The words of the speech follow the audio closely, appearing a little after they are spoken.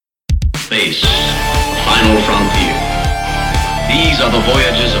space, the final frontier. These are the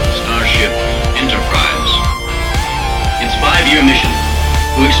voyages of the Starship Enterprise. Its 5-year mission,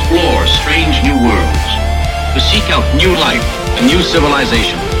 to explore strange new worlds, to seek out new life and new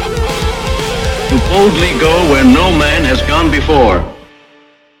civilization, to boldly go where no man has gone before.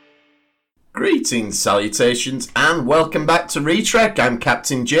 Greetings, salutations, and welcome back to Retrek. I'm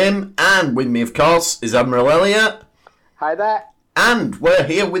Captain Jim, and with me, of course, is Admiral Elliot. Hi there. And we're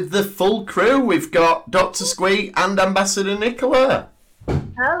here with the full crew. We've got Dr. Squee and Ambassador Nicola.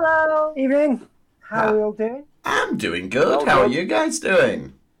 Hello. Evening. How are we all doing? I'm doing good. How are you guys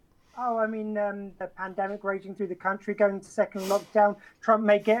doing? Oh, I mean, the pandemic raging through the country, going into second lockdown. Trump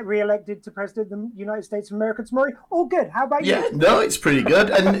may get re-elected to President of the United States of America tomorrow. All good. How about you? Yeah, no, it's pretty good.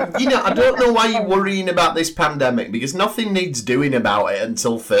 And, I don't know why you're worrying about this pandemic, because nothing needs doing about it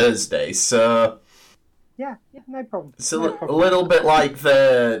until Thursday, so... Yeah, no problem. It's a little bit like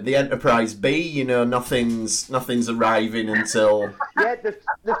the Enterprise B, nothing's arriving until... Yeah, they've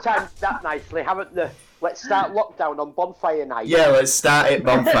timed that nicely, haven't they? Let's start lockdown on bonfire night. Yeah, let's start it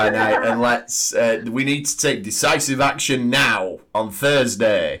bonfire night, and we need to take decisive action now on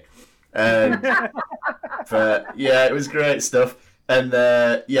Thursday. It was great stuff. And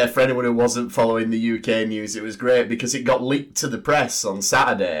for anyone who wasn't following the UK news, it was great because it got leaked to the press on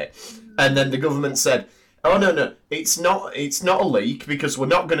Saturday, and then the government said, "Oh no, it's not a leak because we're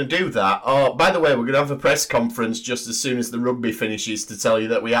not going to do that. Oh, by the way, we're going to have a press conference just as soon as the rugby finishes to tell you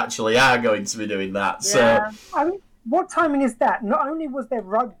that we actually are going to be doing that." Yeah. So, I mean, what timing is that? Not only was there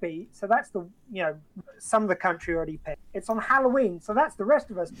rugby, so that's some of the country already picked. It's on Halloween, so that's the rest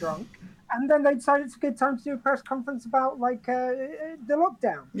of us drunk. And then they decided it's a good time to do a press conference about the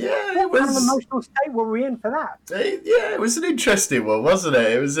lockdown. Yeah, what kind of emotional state were we in for that? It was an interesting one, wasn't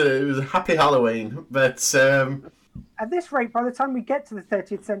it? It was a happy Halloween, but at this rate, by the time we get to the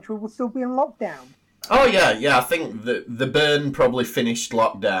 30th century, we'll still be in lockdown. Oh yeah. I think the burn probably finished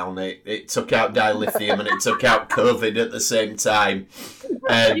lockdown. It took out dilithium and it took out COVID at the same time.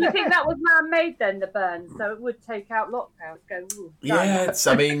 Do you think that was man-made then, the burn? So it would take out lockdown. Yes,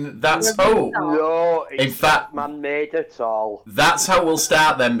 I mean that's No, it's in fact man-made at all. That's how we'll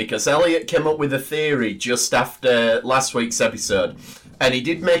start then, because Elliot came up with a theory just after last week's episode, and he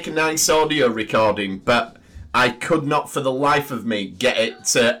did make a nice audio recording, but I could not for the life of me get it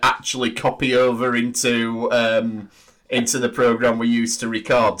to actually copy over into the program we used to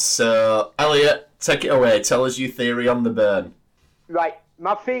record. So, Elliot, take it away. Tell us your theory on the burn. Right,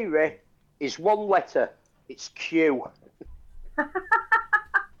 my theory is one letter. It's Q.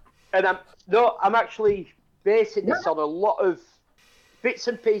 And I'm actually basing this on a lot of bits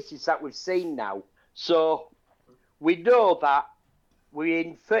and pieces that we've seen now. So, we know that we're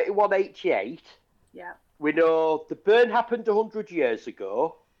in 3188. Yeah. We know the burn happened 100 years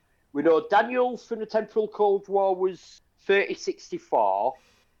ago. We know Daniels from the Temporal Cold War was 3064.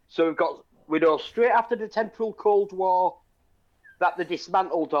 So we know straight after the Temporal Cold War that they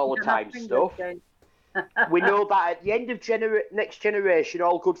dismantled all the time stuff. We know that at the end of Next Generation,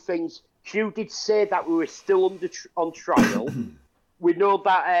 All Good Things, Q did say that we were still on trial. We know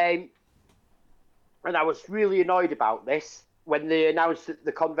that, and I was really annoyed about this, when they announced at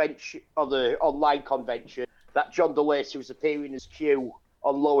the convention, or the online convention, that John DeLacy was appearing as Q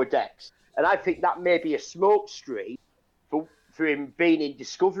on Lower Decks. And I think that may be a smokescreen for him being in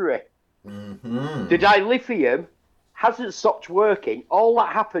Discovery. Mm-hmm. The dilithium hasn't stopped working. All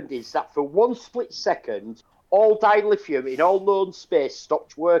that happened is that for one split second, all dilithium in all known space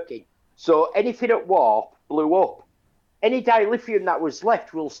stopped working. So anything at warp blew up. Any dilithium that was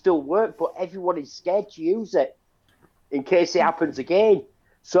left will still work, but everyone is scared to use it in case it happens again.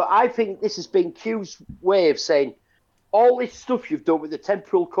 So I think this has been Q's way of saying, all this stuff you've done with the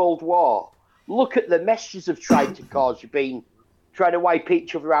Temporal Cold War, look at the messages of trying to cause. You've been trying to wipe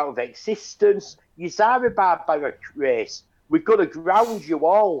each other out of existence. You are a barbaric race. We're going to ground you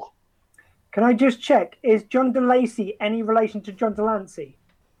all. Can I just check, is John DeLacy any relation to John Delancey?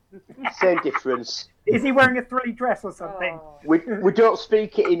 Same difference. Is he wearing a thrilly dress or something? Oh. We don't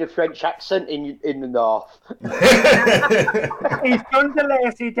speak it in a French accent in the north. He's John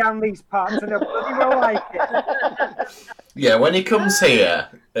DeLacy down these parts, and I bloody well like it. Yeah, when he comes here,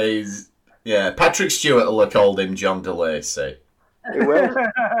 Patrick Stewart will have called him John DeLacy. He will.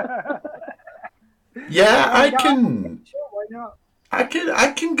 Yeah, I can. Sure, why not?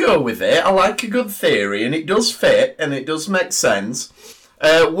 I can go with it. I like a good theory, and it does fit, and it does make sense.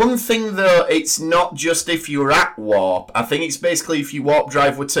 One thing, though, it's not just if you're at warp. I think it's basically if your warp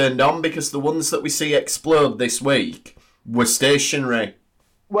drive were turned on, because the ones that we see explode this week were stationary.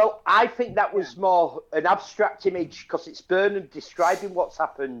 Well, I think that was more an abstract image because it's Burnham describing what's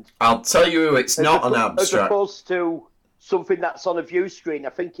happened. I'll tell you who it's not an As abstract. opposed to something that's on a view screen. I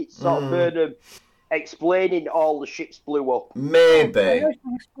think it's sort of Burnham explaining all the ships blew up. I Maybe. know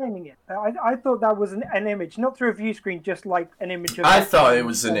she's explaining it. I thought that was an image, not through a view screen, just like an image of. I thought it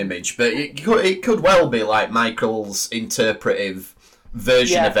was an image, but it could well be like Michael's interpretive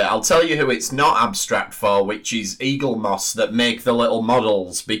version of it. I'll tell you who it's not abstract for, which is Eagle Moss that make the little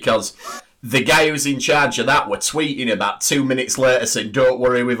models, because the guy who's in charge of that were tweeting about 2 minutes later saying, "Don't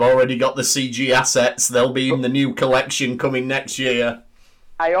worry, we've already got the CG assets. They'll be in the new collection coming next year."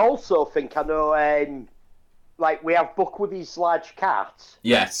 I also think I know, like we have Buck with his large cat,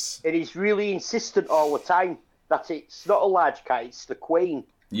 Yes. and he's really insistent all the time that it's not a large cat, it's the Queen.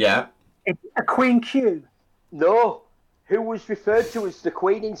 Yeah. It's a Queen Q. No, who was referred to as the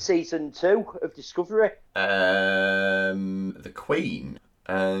Queen in season 2 of Discovery? The Queen.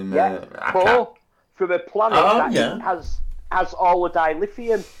 Yeah, I Poe can't- from a planet Oh, that yeah. has all the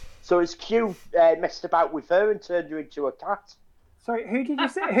dilithium. So his Q messed about with her and turned her into a cat. Sorry, who did you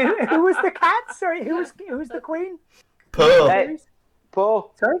say? Who was the cat? Sorry, who was the Queen? Poe.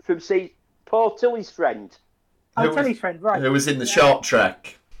 Poe Sorry? from Poe Tilly's friend. Oh, Who Tilly's friend, right? Who was in the short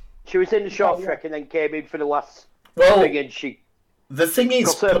trek. She was in the short yeah. trek and then came in for the last Well, thing, and she the thing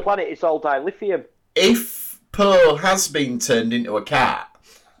is, because her planet is all dilithium. if Poe has been turned into a cat,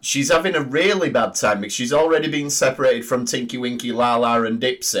 she's having a really bad time because she's already been separated from Tinky Winky, Lala and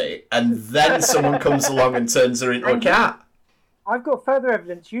Dipsy, and then someone comes along and turns her into a cat. I've got further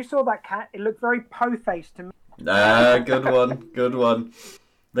evidence. You saw that cat. It looked very Poe-faced to me. Good one, good one.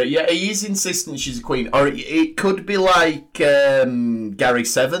 But yeah, he is insistent she's a queen. Or it could be like Gary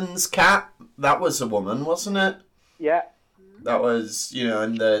Seven's cat. That was a woman, wasn't it? Yeah. That was,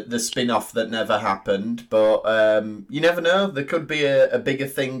 in the spin-off that never happened. But you never know. There could be a bigger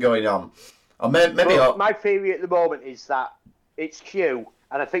thing going on. Or maybe... But my theory at the moment is that it's Q,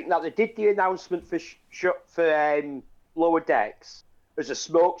 and I think that they did the announcement for Lower Decks as a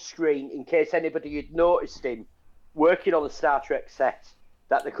smoke screen in case anybody had noticed him working on the Star Trek set,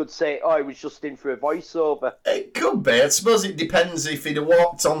 that they could say, "Oh, he was just in for a voiceover." It could be. I suppose it depends. If he'd have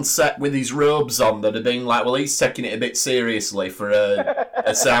walked on set with his robes on, they'd have been like, well, he's taking it a bit seriously for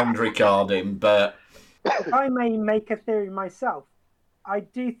a sound recording. But If I may make a theory myself, I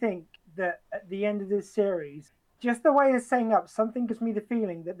do think that at the end of this series, just the way it's setting up, something gives me the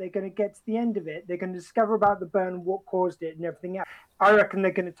feeling that they're going to get to the end of it. They're going to discover about the burn, what caused it, and everything else. I reckon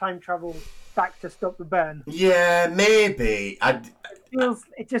they're going to time travel back to stop the burn. yeah, maybe.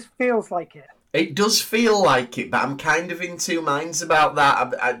 It just feels like it. It does feel like it, but I'm kind of in two minds about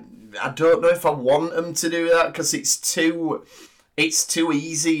that. I don't know if I want them to do that because it's too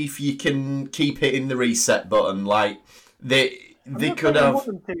easy if you can keep hitting the reset button. Like they could have.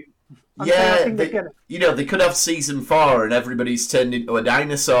 Yeah, they could have season 4 and everybody's turned into a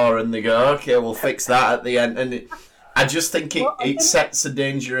dinosaur and they go, okay, we'll fix that at the end. And I just think it sets a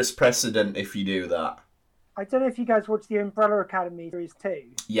dangerous precedent if you do that. I don't know if you guys watched the Umbrella Academy series 2.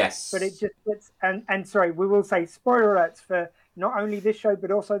 Yes. But it just gets, and sorry, we will say spoiler alerts for not only this show,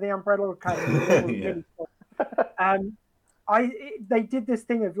 but also the Umbrella Academy. They did this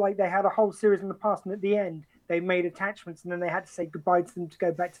thing of like they had a whole series in the past, and at the end they made attachments, and then they had to say goodbye to them to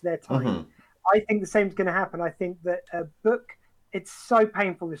go back to their time. Mm-hmm. I think the same is going to happen. I think that Book, it's so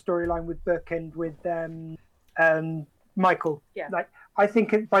painful, the storyline with Book and with Michael. Yeah. Like I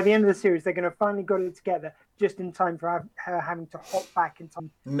think by the end of the series they're going to finally got it together just in time for her having to hop back in time.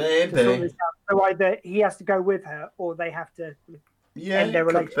 Maybe. To sort this out. So either he has to go with her or they have to. Yeah,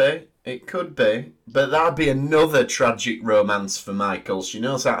 it could be. But that'd be another tragic romance for Michael. She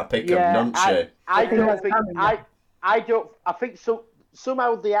knows how to pick them, doesn't she? I think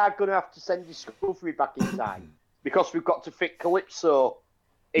somehow they are going to have to send Discovery back in time because we've got to fit Calypso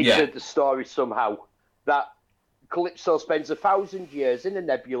into the story somehow. That Calypso spends 1,000 years in a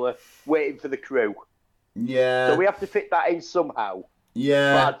nebula waiting for the crew. Yeah. So we have to fit that in somehow.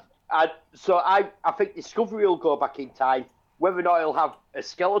 Yeah. But I think Discovery will go back in time. Whether or not he'll have a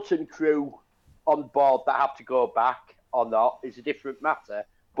skeleton crew on board that have to go back or not is a different matter.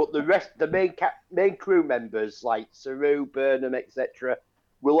 But the main crew members like Saru, Burnham, etc.,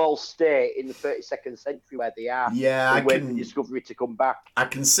 will all stay in the 32nd century where they are. Yeah, and wait for Discovery to come back. I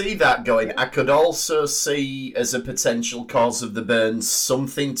can see that going. Yeah. I could also see as a potential cause of the burns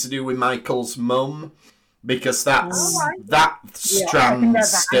something to do with Michael's mum, because that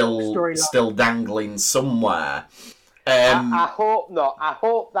strand's still dangling somewhere. I hope not. I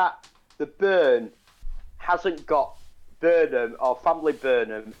hope that the burn hasn't got Burnham or family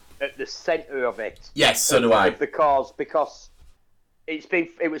Burnham at the centre of it. Yes, so do I. Of the cause, because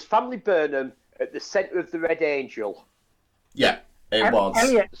It was Family Burnham at the centre of the Red Angel. Yeah, it was.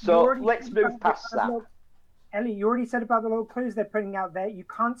 Elliot, So you already let's said move about past the that. little- Elliot, you already said about the little clues they're putting out there. You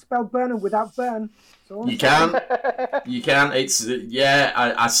can't spell Burnham without burn. So You can. You can. It's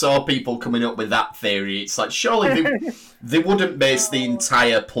I saw people coming up with that theory. It's like surely they wouldn't base the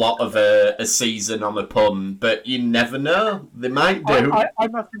entire plot of a season on a pun, but you never know. They might do. I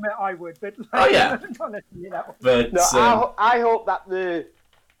must admit I would, but Oh, yeah. not necessarily that one. But No, I hope that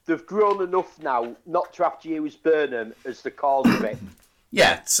they've grown enough now not to have to use Burnham as the cause of it.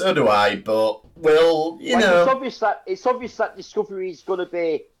 yeah, so do I. But we'll, you Like, know, it's obvious that Discovery is going to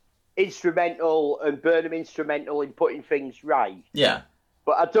be instrumental and Burnham instrumental in putting things right. yeah.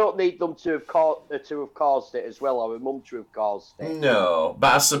 But I don't need them to have caused it as well, or a mum to have caused it. No,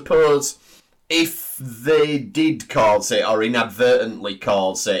 but I suppose if they did cause it or inadvertently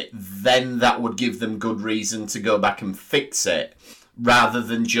cause it, then that would give them good reason to go back and fix it, rather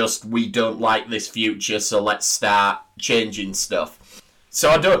than just we don't like this future, so let's start changing stuff. So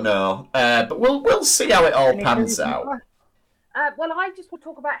I don't know, but we'll see how it all Any pans theories, out. Nicola? Well, I just want to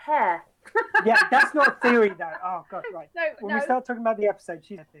talk about hair. Yeah, that's not a theory though. Oh god, right. No, When no. we start talking about the episode,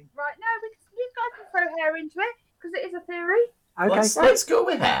 she's a thing. Right, no, because you guys can throw hair into it, because it is a theory. Okay. Let's go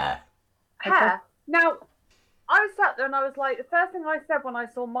with hair. Hair. Now, I was sat there and I was like, the first thing I said when I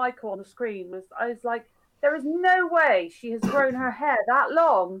saw Michael on the screen was, I was like, there is no way she has grown her hair that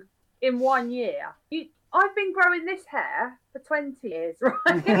long in 1 year. I've been growing this hair for 20 years, right?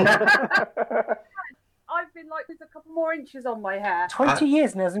 I've been like, there's a couple more inches on my hair. 20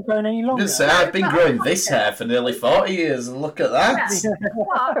 years and it hasn't grown any I'm longer. gonna say I've been growing this hair for nearly 40 years, and look at that. Yeah.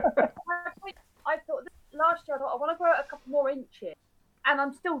 But I thought last year, I thought I want to grow it a couple more inches, and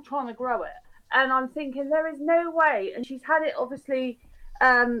I'm still trying to grow it. And I'm thinking there is no way. And she's had it obviously.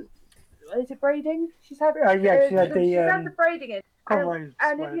 Is it braiding? She's had. Yeah, she had she's had the braiding in. Cornrows,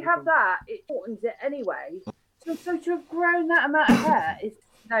 And if you have that, it shortens it anyway. So to have grown that amount of hair is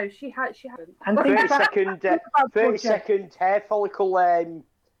no. She hasn't. And think 30 about, second, think about 30 Georgia. second hair follicle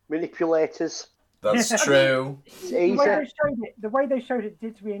manipulators. That's true. It's The easy. way they showed it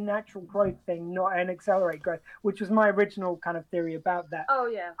did to be a natural growth thing, not an accelerate growth, which was my original kind of theory about that. Oh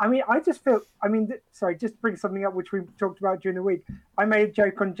yeah. I mean, I just feel. I mean, sorry, just to bring something up which we talked about during the week. I made a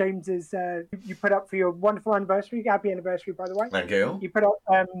joke on James's. You put up for your wonderful anniversary, happy anniversary, by the way. Thank you. You put up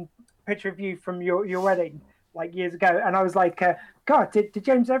a picture of you from your wedding like years ago, and I was like, God, did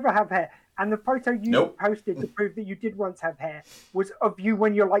James ever have hair? And the photo you Nope. posted to prove that you did once have hair was of you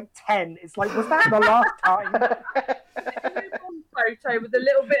when you're like 10. It's like, was that the last time? Photo with a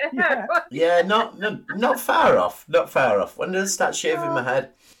little bit of hair. Yeah, not far off. Not far off. When did I start shaving my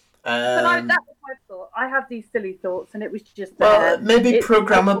head? But that was my thought. I have these silly thoughts, and it was just Well, maybe It-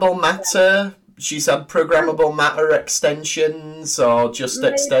 programmable matter. She's had programmable matter extensions or just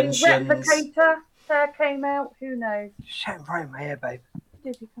maybe extensions. Replicator hair came out. Who knows? Shame right in my hair, babe.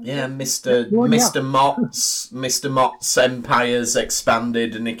 Did he come Yeah, out? Mr. Mott's empire's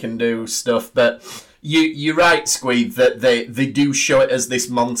expanded and he can do stuff. But you're right, Squeed, that they do show it as this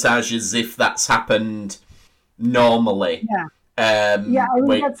montage as if that's happened normally. Yeah. Yeah, I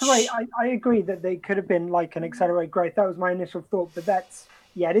mean, that's right. I agree that they could have been like an accelerated growth. That was my initial thought, but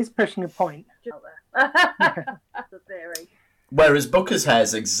it is pushing a point. Just out there. That's a theory. Whereas Booker's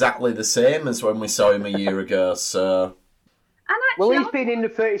hair's exactly the same as when we saw him a year ago, so... And Well, actually, he's been in the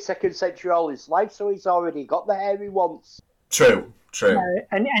 32nd century all his life, so he's already got the hair he wants. True.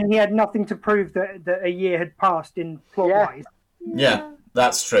 And he had nothing to prove that a year had passed in plot-wise. Yeah,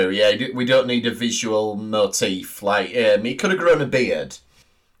 that's true. Yeah, we don't need a visual motif. Like, he could have grown a beard.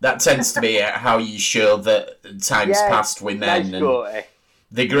 That tends to be how you show that time's Yeah, passed with men. Nice And goatee.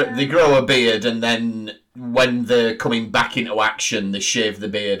 they grow a beard, and then when they're coming back into action, they shave the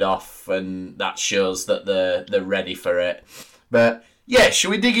beard off, and that shows that they're ready for it. But yeah, should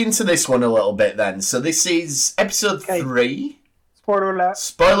we dig into this one a little bit then? So this is episode 3. Spoiler alert.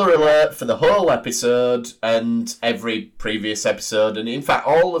 Spoiler alert for the whole episode and every previous episode, and in fact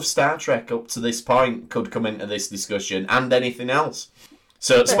all of Star Trek up to this point could come into this discussion, and anything else.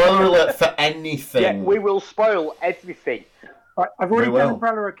 So spoiler alert for anything. Yeah, we will spoil everything. Right, I've already We done will.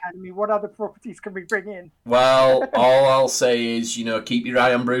 Umbrella Academy. What other properties can we bring in? Well, all I'll say is, keep your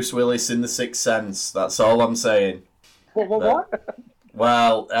eye on Bruce Willis in The Sixth Sense. That's all I'm saying. What?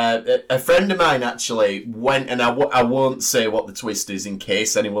 Well, a friend of mine actually went, and I won't say what the twist is in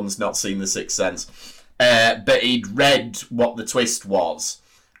case anyone's not seen The Sixth Sense, but he'd read what the twist was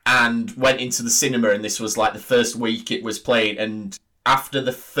and went into the cinema, and this was like the first week it was playing, and after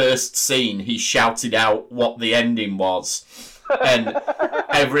the first scene he shouted out what the ending was, and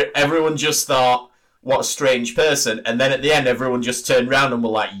everyone just thought, what a strange person. And then at the end, everyone just turned around and were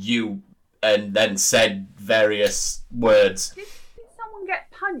like, you, and then said various words. Did someone get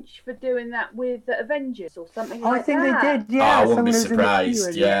punched for doing that with the Avengers or something I like think that? they did, yeah. I wouldn't be Someone who's in the surprised, queue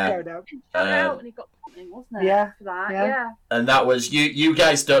and yeah. showed up. He shut out and he got something, wasn't it? Yeah, For that, yeah. yeah. And that was, you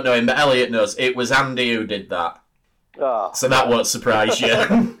guys don't know him, but Elliot knows. It was Andy who did that. Oh. So that won't surprise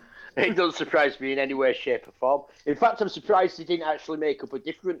you. It doesn't surprise me in any way, shape, or form. In fact, I'm surprised he didn't actually make up a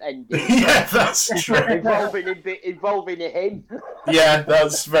different ending Yeah, that's true. involving him. Yeah,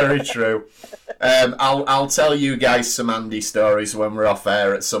 that's very true. I'll tell you guys some Andy stories when we're off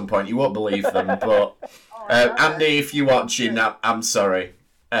air at some point. You won't believe them, but Andy, if you're watching, I'm sorry,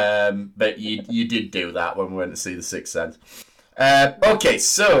 but you did do that when we went to see The Sixth Sense. Okay,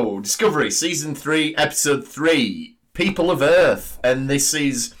 so Discovery Season 3, Episode 3, People of Earth, and this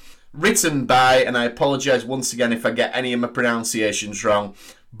is written by, and I apologise once again if I get any of my pronunciations wrong,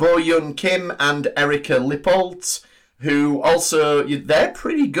 Bo Yun Kim and Erica Lippolt, who also, they're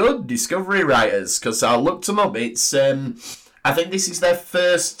pretty good Discovery writers, because I looked them up. It's, I think this is their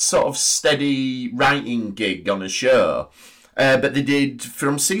first sort of steady writing gig on a show. But they did,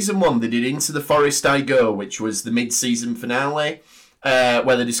 from Season 1, they did Into the Forest I Go, which was the mid-season finale,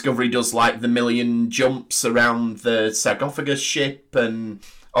 where the Discovery does, like, the million jumps around the sarcophagus ship and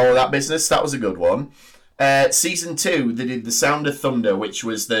all of that business. That was a good one. Season 2, they did The Sound of Thunder, which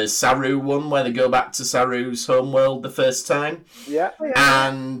was the Saru one, where they go back to Saru's homeworld the first time. Yeah.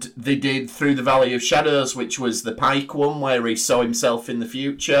 And they did Through the Valley of Shadows, which was the Pike one, where he saw himself in the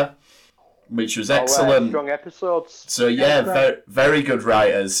future, which was excellent. Strong episodes. So yeah, very, very good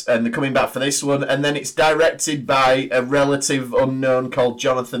writers, and they're coming back for this one. And then it's directed by a relative unknown called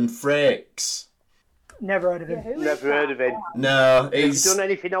Jonathan Frakes. Never heard of him. Yeah, who is Never that? heard of him. No, Has he's he done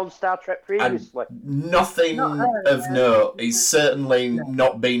anything on Star Trek previously? nothing Not heard of of note. He's certainly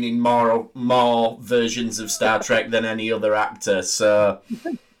not been in more versions of Star Trek than any other actor. So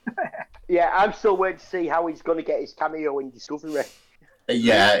Yeah, I'm still waiting to see how he's going to get his cameo in Discovery.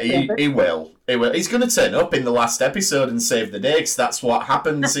 yeah, he will. He will. He's going to turn up in the last episode and save the day, 'cause that's what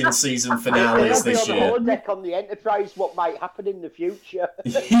happens in season finales this He'll year. be on the holodeck on the Enterprise, what might happen in the future.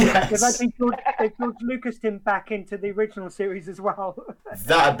 They've Yes, actually George Lucas him back into the original series as well.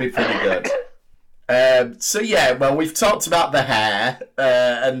 that'd be pretty good. So yeah, well, we've talked about the hair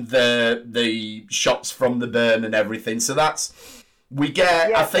and the shots from the burn and everything. So we get.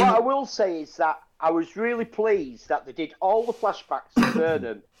 Yeah, I think. what I will say is that I was really pleased that they did all the flashbacks to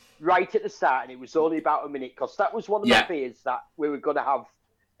Burnham right at the start, and it was only about a minute, because that was one of my fears, that we were going to have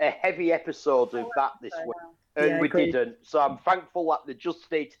a heavy episode of that this week, and Yeah, we agreed. didn't. So I'm thankful that they just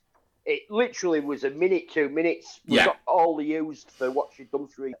did. It literally was a minute, 2 minutes. We Yeah. got all used for what she'd done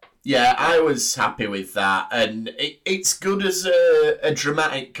through. Yeah, I was happy with that, and it's good as a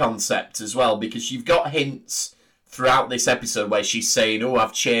dramatic concept as well, because you've got hints throughout this episode where she's saying, "Oh,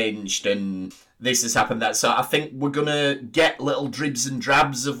 I've changed," and this has happened, that. So I think we're gonna get little dribs and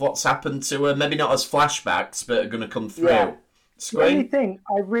drabs of what's happened to her. Maybe not as flashbacks, but are gonna come through. Yeah. The only Screen. thing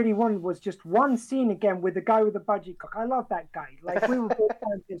I really wanted was just one scene again with the guy with the budgie cock. I love that guy. Like, we were both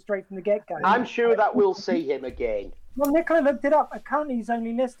fans of it straight from the get-go. I'm sure that we'll see him again. Well, Nicola looked it up. Apparently, he's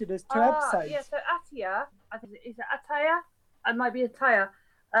only listed as 2 episodes. Yeah, so Attia, I think is it Ataya? It might be Ataya.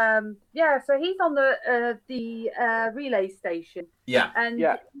 Yeah, so he's on the relay station, Yeah, and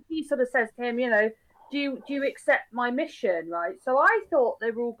Yeah. he sort of says to him, do you accept my mission, right? So I thought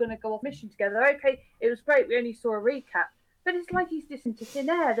they were all going to go off mission together. Okay, it was great. We only saw a recap, but it's like he's just into thin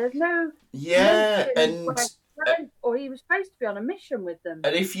air. There's no yeah, mention and where- or he was supposed to be on a mission with them.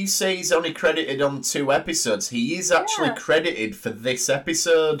 and if you say he's only credited on 2 episodes, he is actually Yeah. credited for this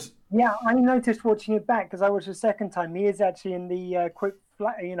episode. Yeah, I noticed watching it back because I watched the second time. He is actually in the quick,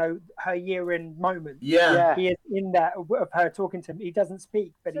 her year-end moment. Yeah, Yeah. He is in that of her talking to him. He doesn't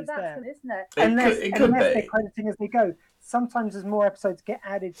speak, but So he's that's there. it, isn't it? it could unless be. they're crediting as they go. Sometimes as more episodes get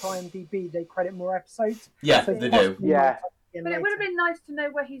added to IMDb, they credit more episodes. Yeah, So it's they do. possibly Yeah. more time again But it would have later. been nice to know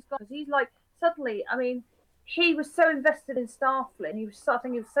where he's gone, because he's like suddenly. I mean, he was so invested in Starfleet, and he was. I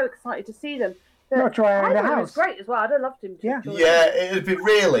think he was so excited to see them. That Not dry I around the thought it was house. great as well. I'd have loved him to. Yeah. join Yeah, them. it'd be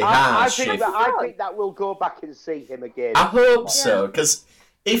really I harsh. think if- that we'll go back and see him again. I hope so, because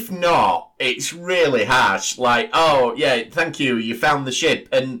if not, it's really harsh. Like, oh, yeah, thank you, you found the ship.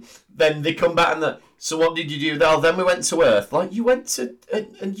 And then they come back and so what did you do? Oh, then we went to Earth. Like, you went to,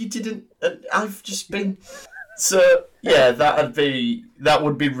 and you didn't, and I've just been... So, yeah, that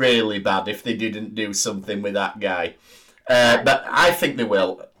would be really bad if they didn't do something with that guy. But I think they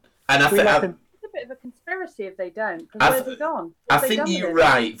will. And We left him. It's a bit of a conspiracy if they don't. I Because where's he gone? I What's they think done with you're him?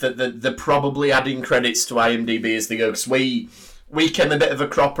 right that they're probably adding credits to IMDb as they go, because we we came a bit of a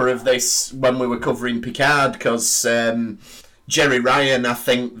cropper of this when we were covering Picard, because Jerry Ryan, I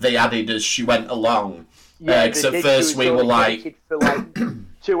think they added as she went along. Because at first we were like... For like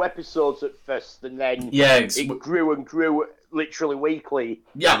 2 episodes at first, and then it grew and grew literally weekly.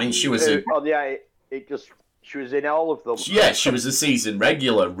 Yeah, I mean, she was... She was in all of them. Yeah, she was a season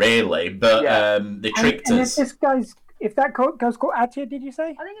regular, really, but they tricked and us. If that guy's called Atia, did you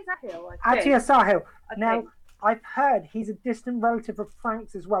say? I think it's Atil. Atia Sahil. Now, I've heard he's a distant relative of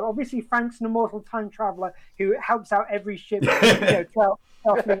Frank's as well. Obviously, Frank's an immortal time traveler who helps out every ship throughout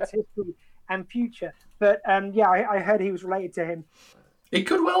Starfleet's history and future. But I heard he was related to him. It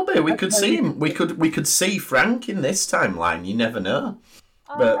could well be. We could see him. We could see Frank in this timeline. You never know.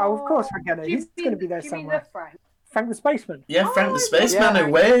 But of course we're gonna. He's gonna be there somewhere. Frank the spaceman. Yeah, Frank the spaceman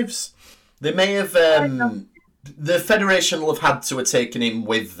who waves. They may have. The Federation will have had to have taken him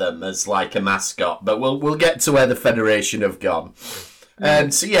with them as like a mascot, but we'll get to where the Federation have gone.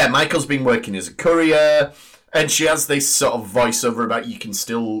 So yeah, Michael's been working as a courier, and she has this sort of voiceover about you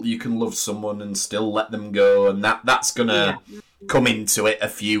can love someone and still let them go, and that's gonna come into it a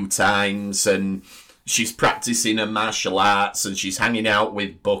few times, and she's practicing her martial arts, and she's hanging out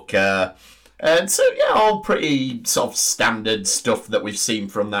with Booker, and so yeah, all pretty sort of standard stuff that we've seen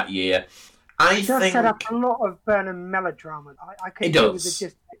from that year. It does set up a lot of Burnham melodrama. I could do with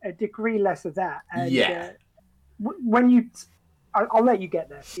just a degree less of that. And, I'll let you get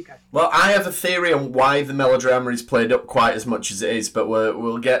there. You go. Well, I have a theory on why the melodrama is played up quite as much as it is, but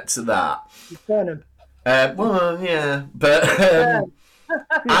we'll get to that. It's Burnham. Well, yeah, but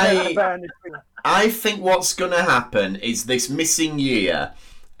I think what's going to happen is this missing year.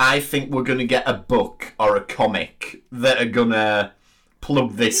 I think we're going to get a book or a comic that are going to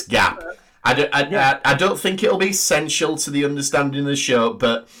plug this gap. I don't think it'll be essential to the understanding of the show,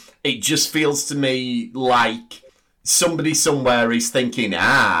 but it just feels to me like somebody somewhere is thinking,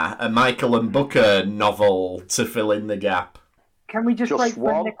 a Michael and Booker novel to fill in the gap. Can we just wait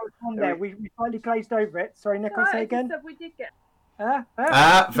for Nicholas on there? We slightly glazed over it. Sorry, Nicholas, say again. We did get.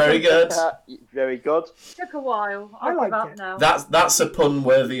 Very good. Very good. Took a while. I liked it. Now. That's a pun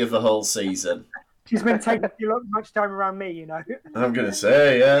worthy of the whole season. She's been taking too much time around me, you know. I'm going to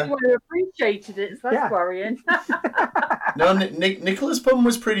say, yeah. Well, I appreciated it, so that's worrying. No, Nicola's pun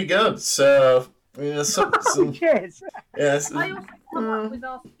was pretty good, so... Yeah, cheers. Yes. I also come up with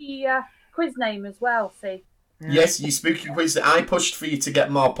our quiz name as well, see? Yes, you spooky quiz. I pushed for you to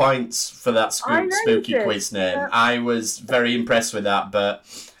get more points for that spooky quiz name. I was very impressed with that, but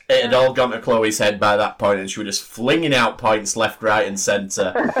it had all gone to Chloe's head by that point, and she was just flinging out points left, right, and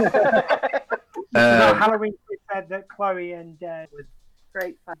centre. Halloween quiz said that Chloe and was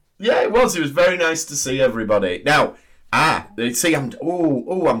great fun. Yeah, it was. It was very nice to see everybody. Now, see,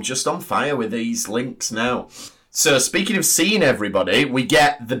 I'm just on fire with these links now. So, speaking of seeing everybody, we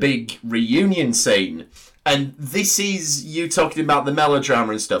get the big reunion scene. And this is you talking about the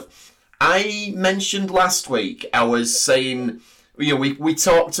melodrama and stuff. I mentioned last week, I was saying, we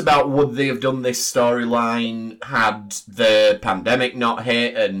talked about would they have done this storyline had the pandemic not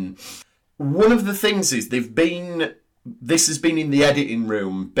hit, and one of the things is this has been in the editing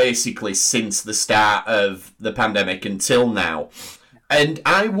room basically since the start of the pandemic until now. And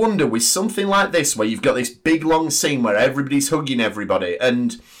I wonder, with something like this, where you've got this big long scene where everybody's hugging everybody,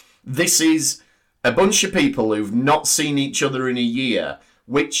 and this is a bunch of people who've not seen each other in a year,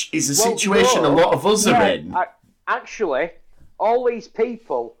 which is a situation a lot of us are in. Actually, all these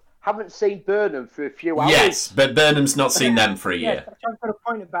people haven't seen Burnham for a few hours. Yes, but Burnham's not seen them for a year. Yes, I've got a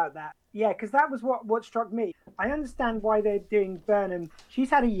point about that. Yeah, because that was what struck me. I understand why they're doing Burnham.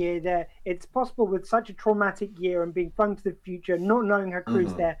 She's had a year there. It's possible with such a traumatic year and being flung to the future, not knowing her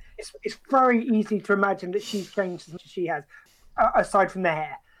crew's there. It's very easy to imagine that she's changed as much as she has, aside from the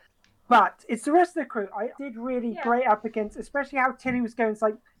hair. But it's the rest of the crew. I did really grate up against, especially how Tilly was going. It's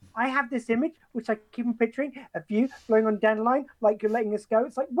like, I have this image, which I keep on picturing, of you blowing on Dandelion, like you're letting us go.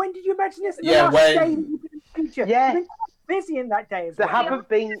 It's like, when did you imagine this? The last day that you've been in the future. Yeah. You've been busy in that day as well.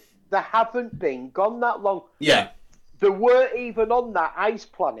 They haven't been gone that long. Yeah. They weren't even on that ice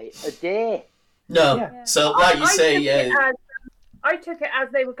planet a day. No. Yeah. So, like you say, I took it as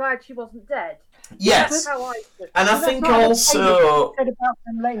they were glad she wasn't dead. Yes. That's how I took it. And I think also...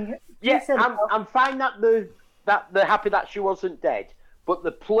 I'm fine that they're happy that she wasn't dead, but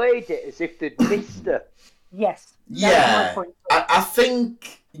they played it as if they'd missed her. Yes. Yeah. I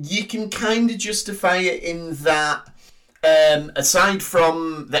think you can kind of justify it in that, aside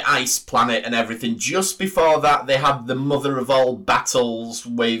from the ice planet and everything, just before that they had the mother of all battles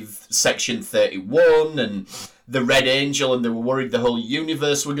with Section 31 and the Red Angel, and they were worried the whole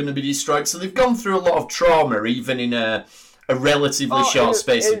universe were going to be destroyed. So they've gone through a lot of trauma, even in a a relatively short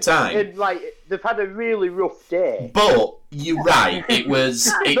space of time. And, like, they've had a really rough day. But you're right. It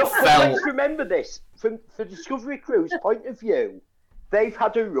felt. Let's remember this from Discovery Crew's point of view. They've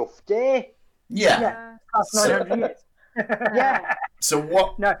had a rough day. Yeah. Past 900 years. Yeah. So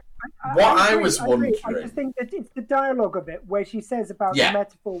what? No. I agree, was I agree. wondering. I just think that it's the dialogue of it where she says about Yeah. the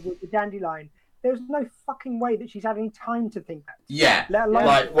metaphor with the dandelion. There's no fucking way that she's had any time to think that. Yeah. Let alone-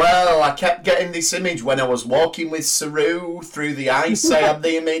 Like, well, I kept getting this image when I was walking with Saru through the ice. I had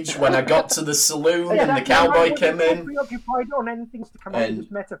the image when I got to the saloon and the Exactly. cowboy I came wasn't in. preoccupied on anything to come out of And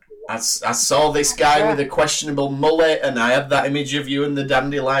this metaphor. I saw this guy with a questionable mullet, and I had that image of you and the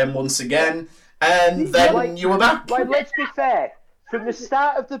dandelion once again. And then Like- you were back. Like, let's be fair. From the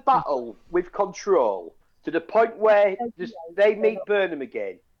start of the battle with Control to the point where they meet Burnham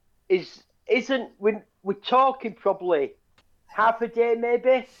again, we're talking probably half a day,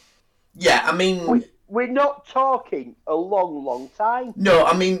 maybe. Yeah, I mean, We're not talking a long time. no,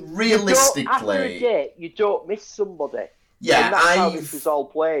 I mean, After a realistically, day, you don't miss somebody. yeah, And that's how this was all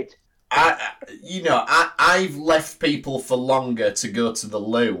played. I've left people for longer to go to the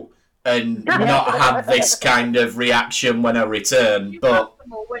loo and not have this kind of reaction when I return. But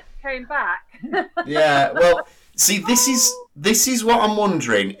when it came back. yeah, well, see, this is what I'm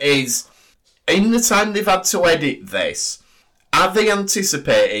wondering is, in the time they've had to edit this, are they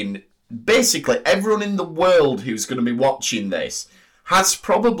anticipating basically everyone in the world who's going to be watching this has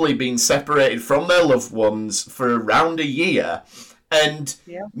probably been separated from their loved ones for around a year, and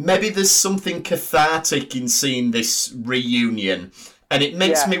maybe there's something cathartic in seeing this reunion, and it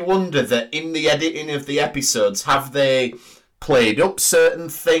makes me wonder that in the editing of the episodes, have they played up certain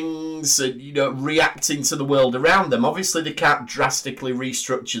things and, reacting to the world around them? Obviously they can't drastically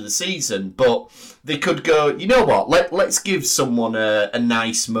restructure the season, but they could go, you know what, let's give someone a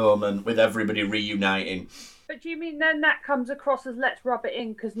nice moment with everybody reuniting. But do you mean then that comes across as let's rub it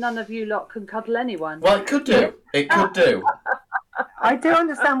in because none of you lot can cuddle anyone? Well, it could do. It could do. I do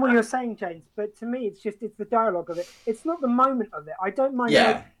understand what you're saying, James, but to me, it's the dialogue of it. It's not the moment of it. I don't mind.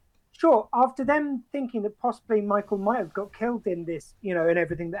 Yeah. Like, sure, after them thinking that possibly Michael might have got killed in this, and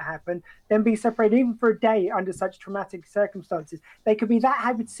everything that happened, then be separated even for a day under such traumatic circumstances, they could be that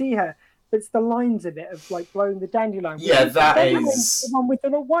happy to see her. But it's the lines of it of like blowing the dandelion. Yeah, that Dandelions is. the one with the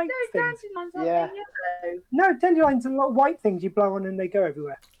little white No, things. dandelions aren't Yeah. yellow. No, dandelions are little white things you blow on and they go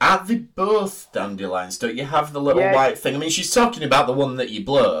everywhere. Are they both dandelions? Don't you have the little Yeah. white thing? I mean, she's talking about the one that you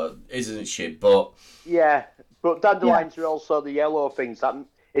blow, isn't she? But Yeah, but dandelions are also the yellow things that,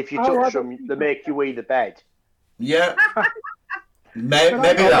 if you touch them, they make you wee the bed. yeah,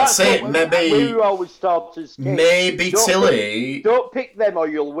 maybe that's it. what Maybe. we were always taught as kids. Maybe Don't Tilly. Don't pick them or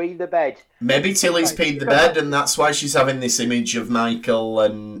you'll wee the bed. Maybe Tilly's peed the bed, and that's why she's having this image of Michael,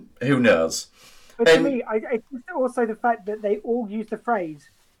 and who knows? But to And- me, it's also the fact that they all use the phrase,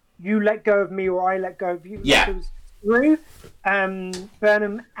 you let go of me or I let go of you. Yeah. It was Rue,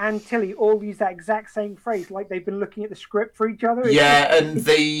 Burnham and Tilly all use that exact same phrase, like they've been looking at the script for each other. Yeah, and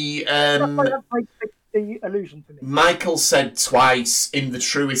the That's like the illusion for me. Michael said twice, in the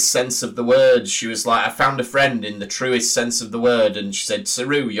truest sense of the word. She was like, I found a friend in the truest sense of the word, and she said,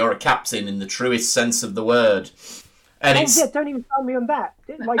 Saru, you're a captain in the truest sense of the word. And it's Yeah, don't even tell me on that.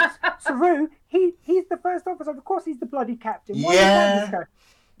 Like Saru, he's the first officer. Of course, he's the bloody captain. Why Yeah. is that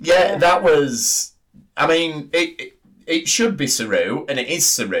yeah, that was. I mean, it should be Saru, and it is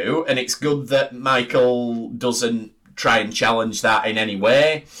Saru, and it's good that Michael doesn't try and challenge that in any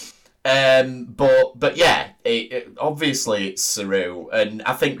way. But yeah, obviously it's Saru, and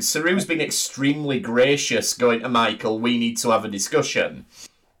I think Saru's been extremely gracious going to Michael, we need to have a discussion,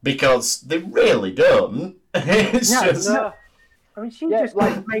 because they really don't. It's No, just... no. I mean, she just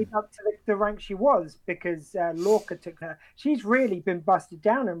made up to the rank she was because Lorca took her. She's really been busted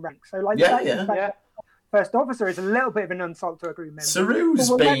down in rank. So, like, Yeah, that yeah. fact first officer is a little bit of an insult to a crew member. Saru's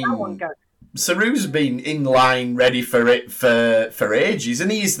But we'll let been- that one go. Saru's been in line, ready for it for ages, and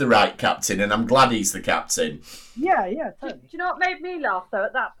he's the right captain, and I'm glad he's the captain. Yeah, Do totally. you know what made me laugh though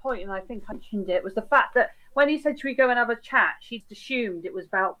at that point, and I think I mentioned it, was the fact that when he said, should we go and have a chat, she'd assumed it was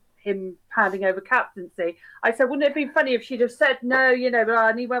about him handing over captaincy. I said, wouldn't it have been funny if she'd have said no,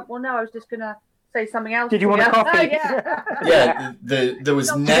 and he went, well, no, I was just going to say something else. Did you to want a coffee? Oh, yeah. Yeah, there was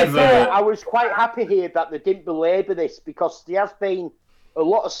Yeah, never... I was quite happy here that they didn't belabour this because there has been a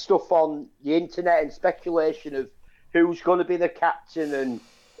lot of stuff on the internet and speculation of who's going to be the captain, and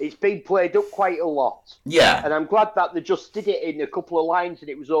it's been played up quite a lot. Yeah, And I'm glad that they just did it in a couple of lines and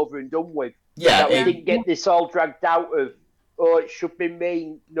it was over and done with. yeah, That we it, didn't get this all dragged out of, oh, it should be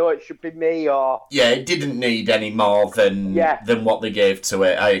me, no, it should be me, or... yeah, it didn't need any more than what they gave to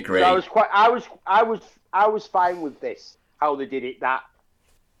it. I agree. So I was fine with this. how they did it. That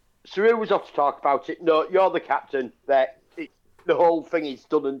Saru was off to talk about it. No, you're the captain. That the whole thing is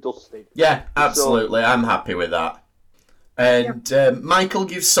done and dusted. Yeah, absolutely. I'm happy with that. And Michael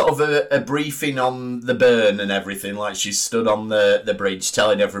gives sort of a briefing on the burn and everything, like she's stood on the bridge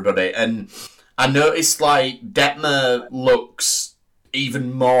telling everybody. And I noticed, like, Detmer looks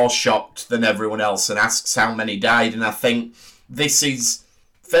even more shocked than everyone else and asks how many died. And I think this is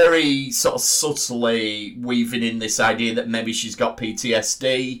very sort of subtly weaving in this idea that maybe she's got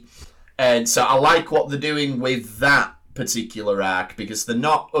PTSD. And so I like what they're doing with that particular arc, because they're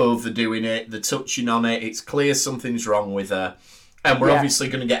not overdoing it, they're touching on it, it's clear something's wrong with her, and we're obviously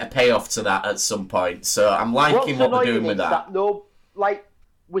going to get a payoff to that at some point, so I'm liking what they're doing with that. No, like,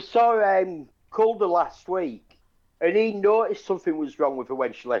 we saw Calder last week, and he noticed something was wrong with her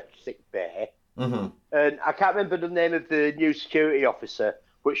when she left sick bay, and I can't remember the name of the new security officer,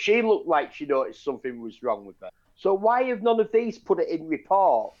 but she looked like she noticed something was wrong with her. So why have none of these put it in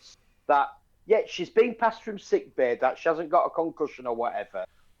reports that she's been passed from sick bay, that she hasn't got a concussion or whatever,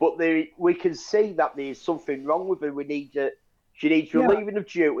 but we can see that there's something wrong with her. She needs relieving of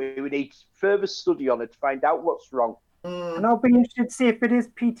duty. We need further study on it to find out what's wrong. And I'll be interested to see if it is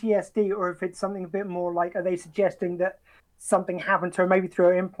PTSD or if it's something a bit more like, are they suggesting that something happened to her, maybe through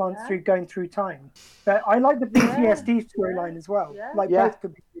her implants, through going through time? But I like the PTSD storyline as well. Both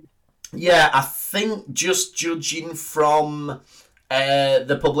could be good. Yeah, I think just judging from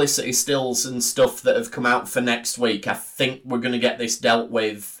the publicity stills and stuff that have come out for next week, I think we're going to get this dealt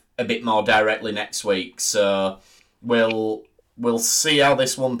with a bit more directly next week. So we'll see how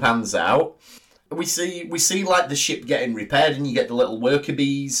this one pans out. We see like the ship getting repaired, and you get the little worker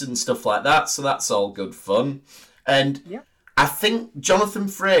bees and stuff like that. So that's all good fun. And I think Jonathan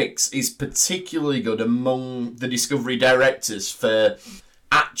Frakes is particularly good among the Discovery directors for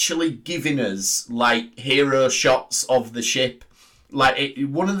actually giving us like hero shots of the ship. Like,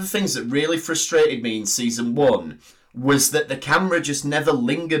 one of the things that really frustrated me in season 1 was that the camera just never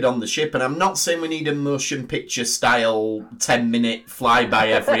lingered on the ship. And I'm not saying we need a motion picture style 10-minute flyby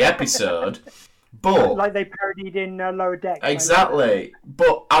every episode, but like they parodied in Lower Deck. Exactly.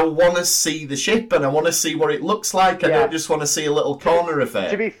 But I want to see the ship, and I want to see what it looks like. I don't just want to see a little corner of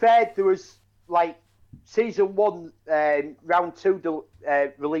it. To be fair, there was like season 1, round 2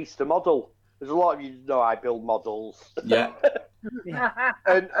 released a model. There's a lot of you know I build models. Yeah.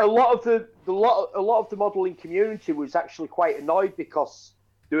 And a lot of the modelling community was actually quite annoyed because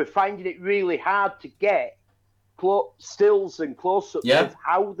they were finding it really hard to get stills and close-ups of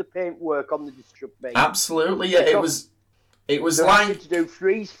how the paint work on the Discovery. Absolutely, yeah. Because it was they like wanted to do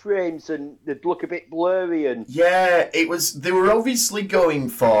freeze frames and they'd look a bit blurry and it was. They were obviously going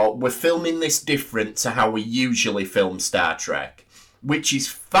for, we're filming this different to how we usually film Star Trek, which is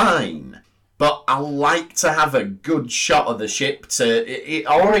fine. But I like to have a good shot of the ship. It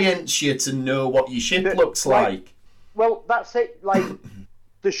orients you to know what your ship looks like. Well, that's it. Like,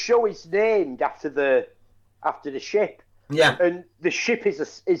 the show is named after the ship. Yeah. And the ship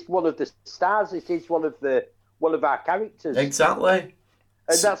is one of the stars. It is one of our characters. Exactly.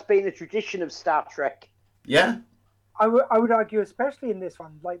 And that's been a tradition of Star Trek. Yeah. I would argue, especially in this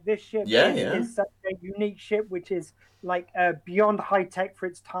one, like this ship is such a unique ship, which is like beyond high tech for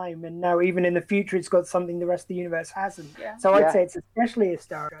its time, and now even in the future, it's got something the rest of the universe hasn't. Yeah. So I'd say it's especially a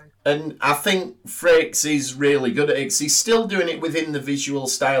Star Trek. And I think Frakes is really good at it. 'Cause he's still doing it within the visual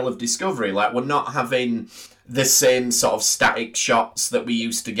style of Discovery. Like, we're not having the same sort of static shots that we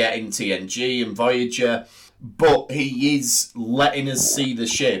used to get in TNG and Voyager. But he is letting us see the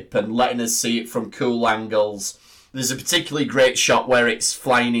ship and letting us see it from cool angles. There's a particularly great shot where it's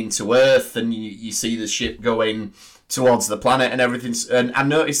flying into Earth and you see the ship going towards the planet and everything. And I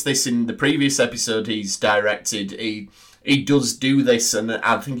noticed this in the previous episode he's directed. He does do this, and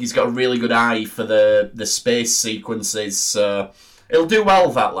I think he's got a really good eye for the space sequences. So he'll do well,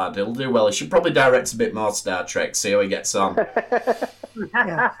 that lad. He'll do well. He should probably direct a bit more Star Trek, see how he gets on.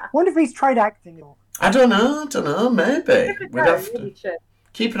 Yeah. Wonder if he's tried acting. I don't know. Maybe. We'd have to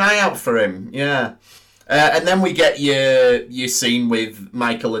keep an eye out for him. Yeah. And then we get your scene with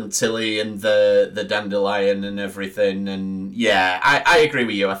Michael and Tilly and the dandelion and everything. And yeah, I agree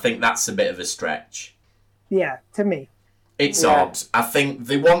with you. I think that's a bit of a stretch. Yeah, to me. It's odd. I think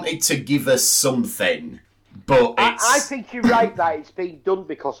they wanted to give us something, but it's... I think you're right that it's being done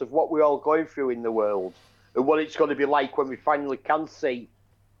because of what we're all going through in the world and what it's going to be like when we finally can see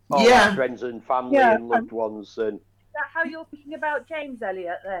all our friends and family and loved ones. And is that how you're thinking about James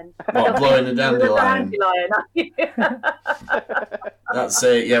Elliott then? What, blowing a dandelion? That's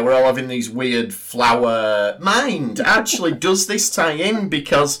it. Yeah, we're all having these weird flower... Mind, actually, does this tie in?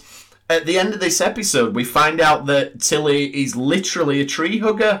 Because at the end of this episode, we find out that Tilly is literally a tree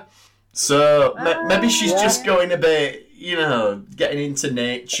hugger. So maybe she's just going a bit, getting into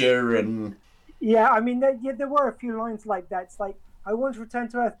nature and... Yeah, I mean, there were a few lines like that. It's like, I want to return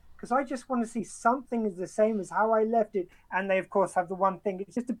to Earth because I just want to see something is the same as how I left it. And they, of course, have the one thing.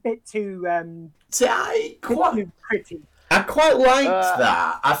 It's just a bit too... too pretty. I quite liked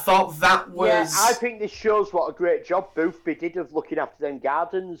that. I thought that was... Yeah, I think this shows what a great job Boothby did of looking after them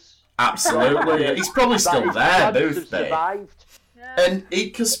gardens. Absolutely. He's probably still there, Boothby. Survived. Yeah. And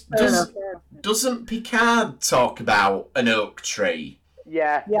because doesn't Picard talk about an oak tree?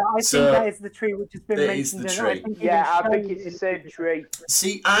 Yeah. Yeah, I So, think that is the tree which has been it mentioned. is the and tree. I think it's the same tree.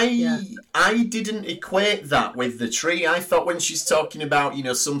 See, I didn't equate that with the tree. I thought when she's talking about,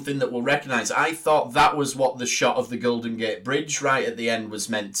 something that we'll recognise, I thought that was what the shot of the Golden Gate Bridge right at the end was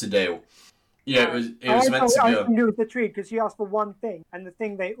meant to do. Yeah, it was meant to I go. can do with the tree because she asked for one thing, and the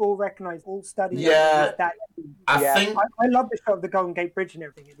thing they all recognise, all study. Yeah, is that. I love the shot of the Golden Gate Bridge and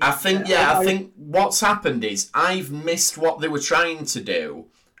everything. I think what's happened is I've missed what they were trying to do,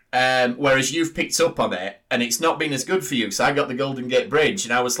 whereas you've picked up on it, and it's not been as good for you. So I got the Golden Gate Bridge,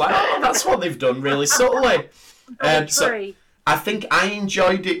 and I was like, oh, that's what they've done really subtly. So I think I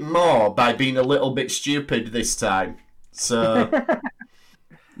enjoyed it more by being a little bit stupid this time. So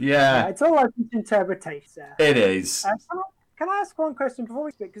yeah, it's all open to interpretation. It is. Can I ask one question before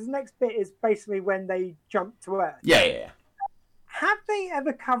we speak? Because the next bit is basically when they jump to Earth. Yeah. Have they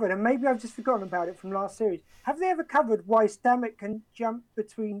ever covered, and maybe I've just forgotten about it from last series, have they ever covered why Stamets can jump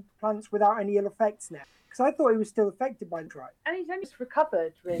between planets without any ill effects now? Because I thought he was still affected by the drive. And he's only just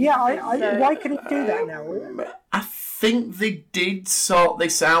recovered, really. Yeah, why can he do that now? I think they did sort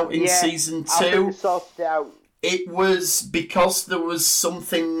this out in season 2. I think they sorted it out. It was because there was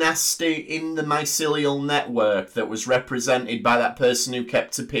something nasty in the mycelial network that was represented by that person who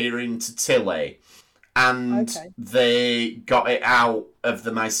kept appearing to Tilly. And they got it out of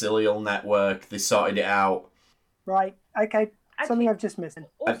the mycelial network. They sorted it out. Right, okay. Something I've just missed.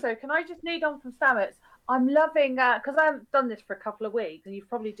 Also, can I just lead on from Stamets? I'm loving, because I haven't done this for a couple of weeks, and you've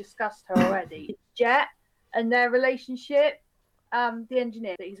probably discussed her already. Jet and their relationship. The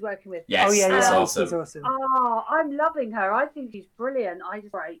engineer that he's working with. Yes, that's awesome. She's awesome. Oh, I'm loving her. I think she's brilliant.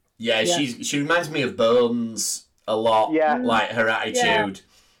 Great. Yeah, she reminds me of Bones a lot. Yeah. Like her attitude.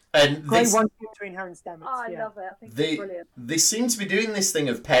 And Great one between her and Stamets. Oh, I love it. I think it's brilliant. They seem to be doing this thing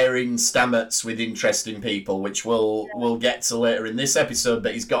of pairing Stamets with interesting people, which we'll get to later in this episode,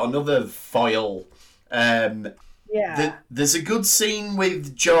 but he's got another foil. There's a good scene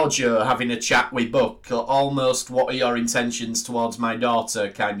with Giorgio having a chat with Buck, almost what are your intentions towards my daughter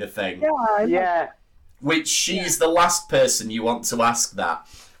kind of thing. Yeah. Which she's the last person you want to ask that.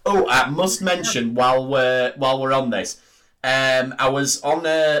 Oh, I must mention while we're on this, I was on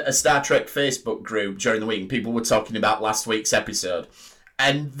a Star Trek Facebook group during the week and people were talking about last week's episode.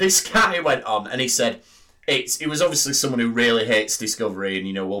 And this guy went on and he said, it was obviously someone who really hates Discovery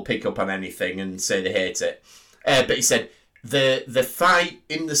and, will pick up on anything and say they hate it. But he said, the fight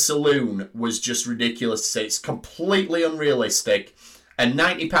in the saloon was just ridiculous to say. It's completely unrealistic. A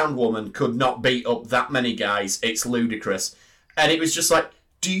 90-pound woman could not beat up that many guys. It's ludicrous. And it was just like,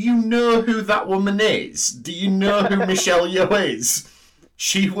 do you know who that woman is? Do you know who Michelle Yeoh is?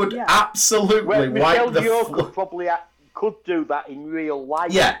 She would absolutely wipe the floor. Could do that in real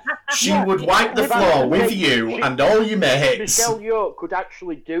life. Yeah, she would wipe the floor with you and all your mates. Michelle Yeoh could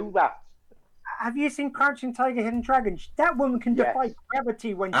actually do that. Have you seen Crouching Tiger, Hidden Dragon? That woman can defy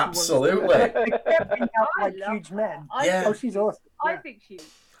gravity when she absolutely. wants to. Absolutely. Like huge men. She's awesome. I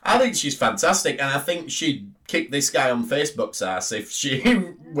think she's fantastic, and I think she'd kick this guy on Facebook's ass if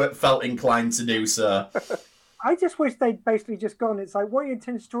she felt inclined to do so. I just wish they'd basically just gone. It's like, what are your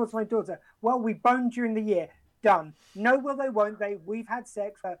intentions towards my daughter? Well, we boned during the year. Done. No, well, they won't. We've had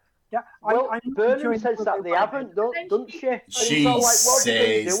sex. Burnham says that they haven't, doesn't she? She says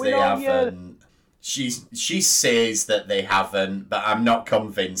they haven't. She says that they haven't, but I'm not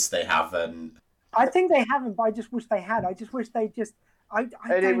convinced they haven't. I think they haven't, but I just wish they had. I just wish they just... and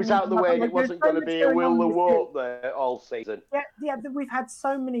it was out of the way and it wasn't going to be a Will the Wart there all season. Yeah, we've had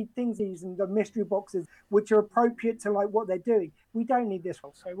so many things and the mystery boxes which are appropriate to like what they're doing. We don't need this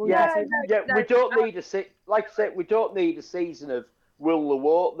one. So we don't need we don't need a season of Will the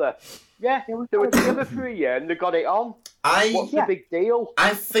Wart there. Yeah, they were together for a year and they got it on. What's the big deal?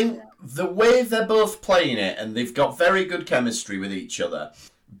 I think the way they're both playing it, and they've got very good chemistry with each other,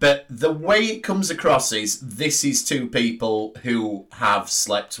 but the way it comes across is this is two people who have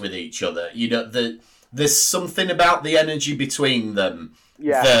slept with each other. There's something about the energy between them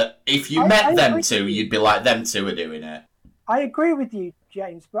that if you met them two, you'd be like, them two are doing it. I agree with you.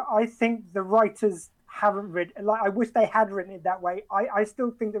 James, but I think the writers haven't written. Like, I wish they had written it that way. I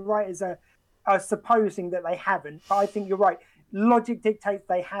still think the writers are supposing that they haven't, but I think you're right. Logic dictates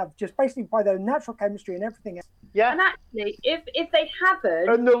they have, just basically by their natural chemistry and everything else. Yeah. And actually, if they haven't,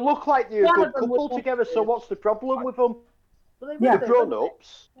 And they look like they're a One good of them couple would together, so what's the problem with them? well, they Yeah. They're would, grown wouldn't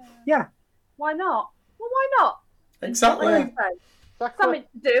ups. they? Yeah. Why not? Well, why not? Exactly. What do you say? Exactly. Something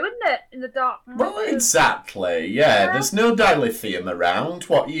to do, isn't it? In the dark. Well, exactly. Yeah, there's no dilithium around.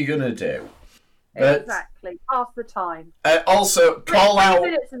 What are you gonna do? But Exactly. Pass the time. also, 20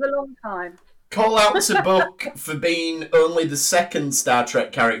 minutes is a long time. call out to Book for being only the second Star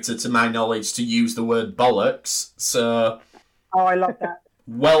Trek character, to my knowledge, to use the word bollocks. So, Oh, I love that.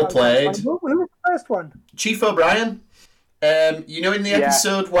 well played. Who was the first one? Chief O'Brien. You know, in the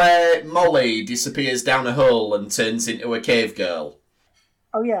episode where Molly disappears down a hole and turns into a cave girl,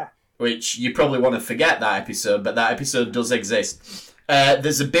 Oh, yeah. which you probably want to forget that episode, but that episode does exist.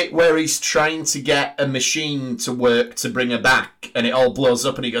 There's a bit where he's trying to get a machine to work to bring her back, and it all blows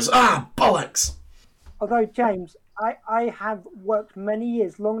up, and he goes, bollocks! Although, James, I have worked many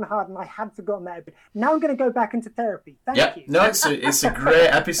years, long and hard, and I had forgotten that. Now I'm going to go back into therapy. Thank you. No, it's a great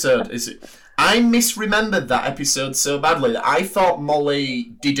episode. I misremembered that episode so badly that I thought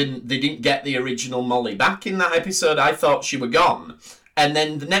Molly they didn't get the original Molly back in that episode. I thought she were gone. And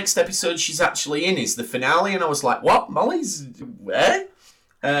then the next episode she's actually in is the finale, and I was like, what? Molly's where?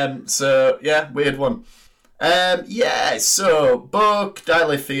 So, yeah, weird one. So, Book,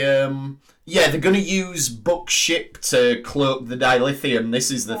 dilithium. Yeah, they're going to use Book's ship to cloak the dilithium. This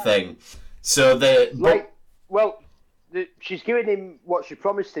is the thing. So, she's giving him what she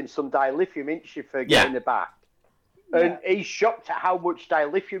promised him, some dilithium, isn't she, for getting her back? And he's shocked at how much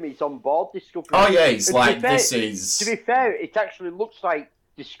dilithium is on board Discovery. Oh, yeah, he's and like, to be fair, it actually looks like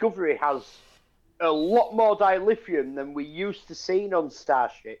Discovery has a lot more dilithium than we used to seeing on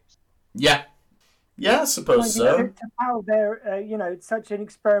starships. Yeah. Yeah, I suppose so. To power their, it's such an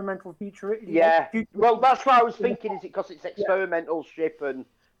experimental future. Yeah. Well, that's what I was thinking. Is it because it's experimental ship and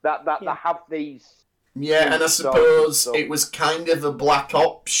that they have these... Yeah, and I suppose it was kind of a black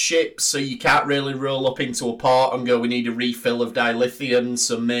ops ship, so you can't really roll up into a port and go, we need a refill of dilithium,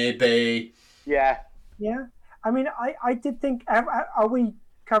 so maybe... Yeah. Yeah. I mean, I did think, are we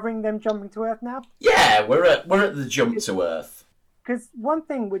covering them jumping to Earth now? Yeah, we're at the jump to Earth. Because one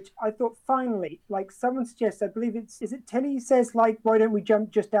thing which I thought finally, like someone suggests, I believe is it Tilly says, like, why don't we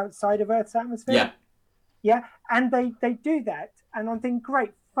jump just outside of Earth's atmosphere? Yeah. Yeah, and they do that, and I'm thinking,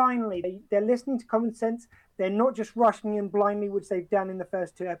 great, finally, they're listening to common sense. They're not just rushing in blindly, which they've done in the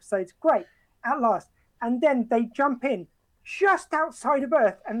first two episodes. Great, at last. And then they jump in just outside of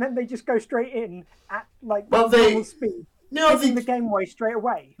Earth, and then they just go straight in at, like, normal speed. No, taking the game away straight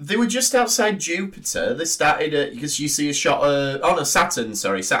away. They were just outside Jupiter. They started because you see a shot of... Saturn,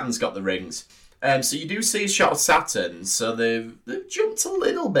 sorry. Saturn's got the rings. So you do see a shot of Saturn, so they've jumped a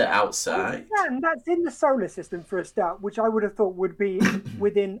little bit outside. Yeah, and that's in the solar system for a start, which I would have thought would be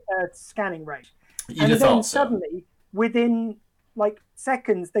within Earth's scanning range. You'd have thought so. Suddenly, within like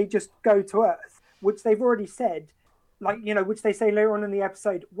seconds, they just go to Earth, which they've already said, which they say later on in the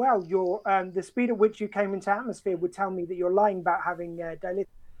episode. Well, your the speed at which you came into atmosphere would tell me that you're lying about having dilithium.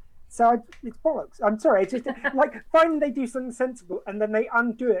 So it's bollocks. I'm sorry. It's just like finally they do something sensible and then they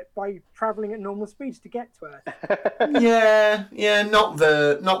undo it by traveling at normal speeds to get to Earth. yeah, not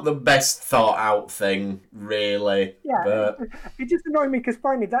the best thought out thing, really. Yeah, but... it just annoyed me because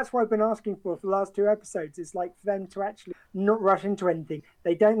finally that's what I've been asking for the last two episodes. Is like for them to actually not rush into anything.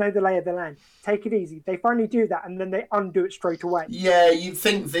 They don't know the lay of the land. Take it easy. They finally do that and then they undo it straight away. Yeah, you'd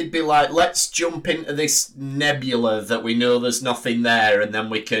think they'd be like, let's jump into this nebula that we know there's nothing there, and then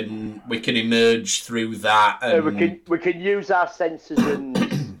we can emerge through that. And... we can use our sensors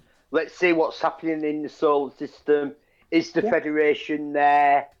and let's see what's happening in the solar system. Is the Federation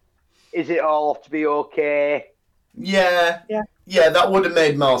there? Is it all to be okay? Yeah, that would have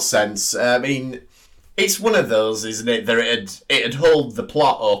made more sense. I mean, it's one of those, isn't it? That it'd hold the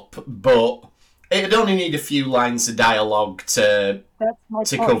plot up, but it'd only need a few lines of dialogue to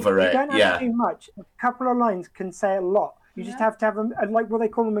cover it. You don't have too much. A couple of lines can say a lot. You just have to have like what they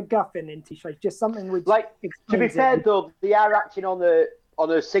call a MacGuffin in T-shirts, just something which. Like, to be fair though, they are acting on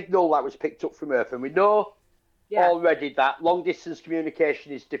a signal that was picked up from Earth, and we know already that long distance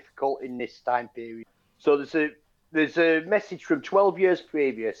communication is difficult in this time period. So there's a message from 12 years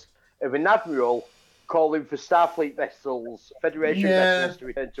previous of an admiral calling for Starfleet vessels, Federation vessels to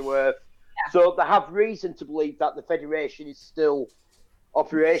return to Earth. Yeah. So they have reason to believe that the Federation is still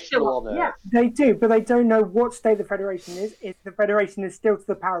operational on Earth. Yeah, they do, but they don't know what state the Federation is. If the Federation is still to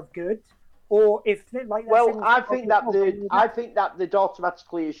the power of good, or if like they're Well, saying- I think that they'd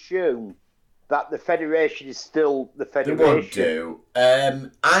automatically assume that the Federation is still the They Federation. won't do.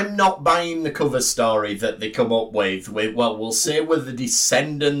 I'm not buying the cover story that they come up with. We'll say we're the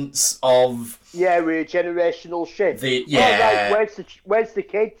descendants of Yeah, we're a generational ship. the Oh, right, where's the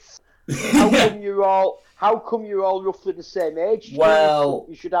kids? How come you're all roughly the same age? Well-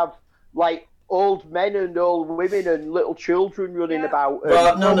 you should have like old men and old women and little children running about.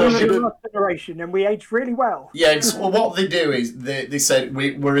 Well, no, we're should- the last generation, and we age really well. Yeah, well, what they do is they said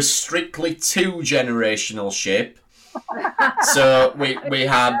we're a strictly 2-generational ship. So we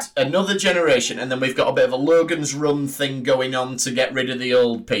had another generation, and then we've got a bit of a Logan's Run thing going on to get rid of the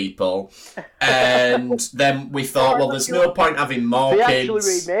old people. And then we thought, well, there's no point having more They're kids.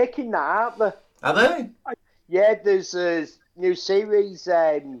 actually remaking that, aren't they? Are they? Yeah, there's a new series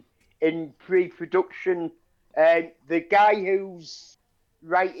in pre-production. The guy who's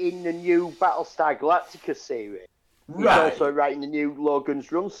writing the new Battlestar Galactica series, he's Right. also writing the new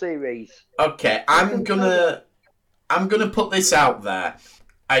Logan's Run series. Okay, I'm gonna put this out there.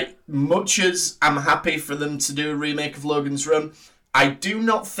 Much as I'm happy for them to do a remake of Logan's Run, I do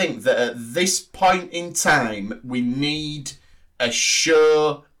not think that at this point in time we need a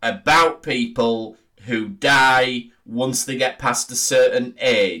show about people who die once they get past a certain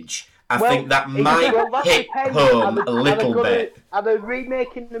age. I think that might that hit depends. home Are a they little gonna- bit. Are they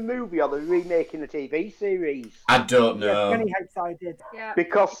remaking the movie or are they remaking the TV series? I don't Yeah, know. Kenny hates that idea. Yeah.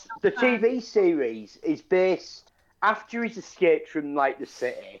 Because the TV series is based after he's escaped from like the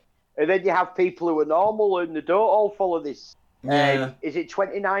city, and then you have people who are normal and they don't all follow this. Yeah, Is it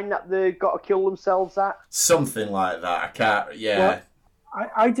 29 that they've got to kill themselves at? something like that. I can't. Yeah.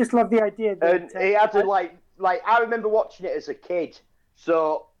 I just love the idea that And he had to like I remember watching it as a kid,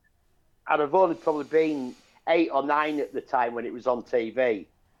 so I'd have only probably been 8 or 9 at the time when it was on TV.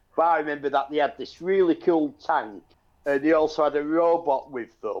 But I remember that they had this really cool tank, and they also had a robot with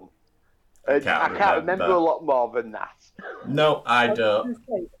them. And I can't remember a lot more than that. No, I I was don't.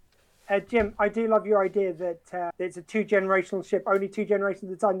 gonna say, Jim, I do love your idea that it's a 2-generational ship, only 2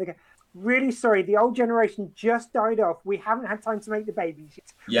 generations at a time. They go, really sorry, the old generation just died off. We haven't had time to make the babies.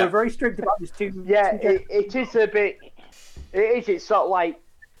 Yeah. We're very strict about this too. Yeah, it is a bit. It is. It's sort of like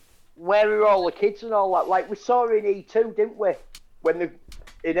where are all the kids and all that. Like we saw in E2, didn't we? When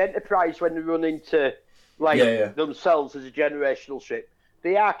in Enterprise, when they run into themselves as a generational ship,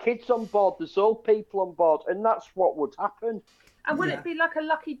 there are kids on board. There's old people on board, and that's what would happen. And would it be like a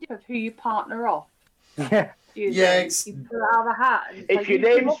lucky dip of who you partner off? Yeah. Do you Yeah, think? it's- You pull out of the hat. And If say, your "You two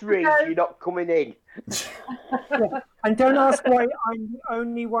name's want to Reed, go?" you're not coming in. And don't ask why I'm the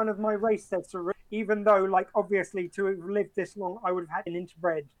only one of my race that's a Reed, even though, like, obviously, to have lived this long, I would have had an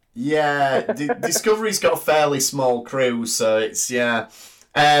interbred. Yeah, Discovery's got a fairly small crew, so it's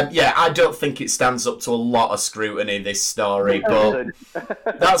I don't think it stands up to a lot of scrutiny, this story, but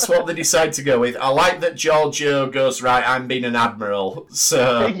that's what they decide to go with. I like that Giorgio goes, right, I'm being an admiral,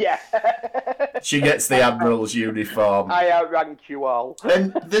 so Yeah, she gets the admiral's uniform. I outrank you all.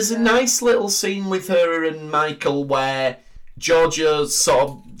 And there's a nice little scene with her and Michael where Giorgio sort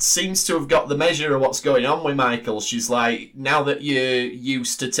of seems to have got the measure of what's going on with Michael. She's like, now that you're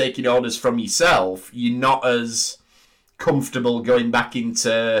used to taking orders from yourself, you're not as comfortable going back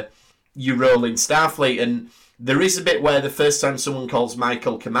into your role in Starfleet. And there is a bit where the first time someone calls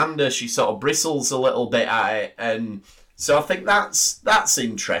Michael Commander, she sort of bristles a little bit at it. And so I think that's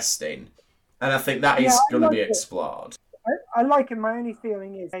interesting. And I think that is Yeah, I going to like be it. explored. I like it. My only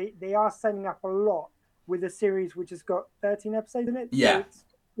feeling is they are setting up a lot with a series which has got 13 episodes in it. So Yeah.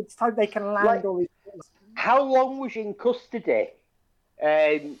 it's time they can land Like- all these things. How long was he in custody?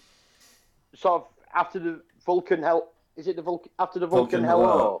 Sort of after the Vulcan hell. Is it the Vulcan after the Vulcan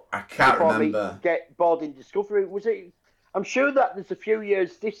hello? I can't Before remember. they get bored in Discovery. Was it? I'm sure that there's a few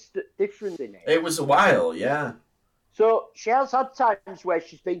years difference in it. It was a while, yeah. So she has had times where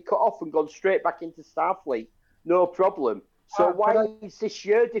she's been cut off and gone straight back into Starfleet, no problem. So why is this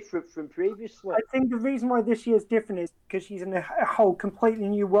year different from previously? I think the reason why this year's different is because she's in a whole completely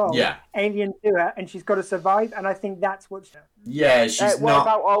new world, Yeah. alien to her, and she's got to survive. And I think that's what's Yeah, she's What not.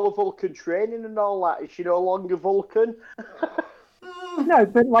 about all the Vulcan training and all that? Is she no longer Vulcan? no,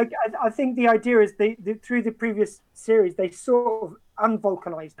 but like I think the idea is they through the previous series they sort of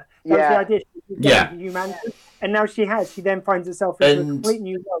unvulcanized her. That was Yeah. the idea. She was Yeah. getting humanity, and now she has. She then finds herself in a And- complete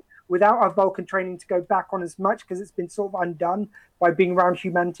new world without her Vulcan training to go back on as much because it's been sort of undone by being around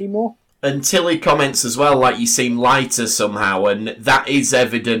humanity more. And Tilly comments as well, like you seem lighter somehow, and that is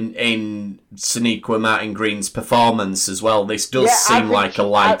evident in Sonequa Martin Green's performance as well. This does I seem think like a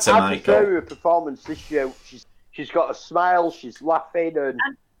lighter I prefer Michael. her performance this year. She's got a smile. She's laughing, and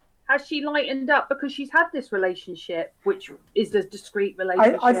has she lightened up because she's had this relationship, which is the discreet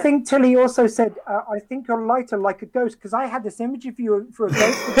relationship? I think Tilly also said, I think you're lighter like a ghost, because I had this image of you for a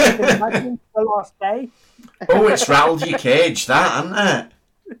ghost that I've been imagining for the last day. Oh, it's rattled your cage, that, hasn't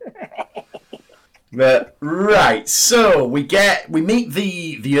it? But, right, so we meet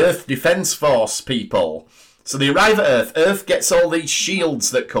the Earth Defense Force people. So they arrive at Earth. Earth gets all these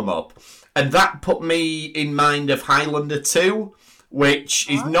shields that come up. And that put me in mind of Highlander 2, which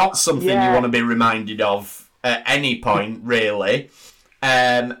is not something you want to be reminded of at any point, really.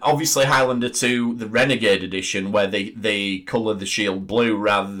 Obviously, Highlander 2, the Renegade Edition, where they colour the shield blue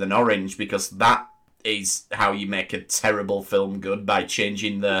rather than orange, because that is how you make a terrible film good, by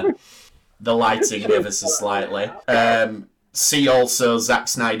changing the lighting ever so slightly. See also Zack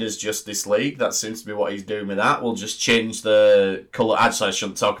Snyder's Justice League. That seems to be what he's doing with that. We'll just change the colour. Actually, I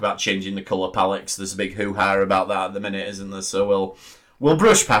shouldn't talk about changing the colour palette, 'cause there's a big hoo-ha about that at the minute, isn't there? So we'll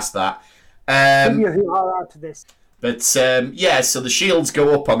brush past that. Give you a hoo-ha out of this. But, so the shields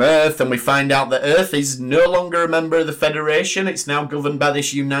go up on Earth, and we find out that Earth is no longer a member of the Federation. It's now governed by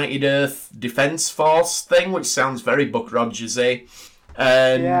this United Earth Defence Force thing, which sounds very Buck Rogers-y.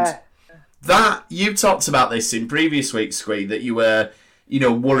 And that, you talked about this in previous weeks, Squee, that you were,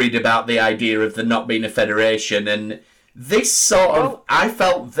 worried about the idea of there not being a Federation, and this sort of, I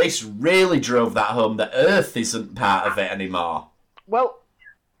felt this really drove that home, that Earth isn't part of it anymore. Well,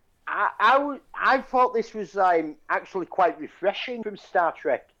 I thought this was actually quite refreshing from Star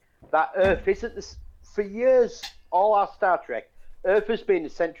Trek, that Earth isn't this. For years, all our Star Trek, Earth has been the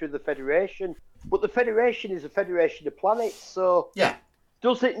centre of the Federation, but the Federation is a federation of planets, so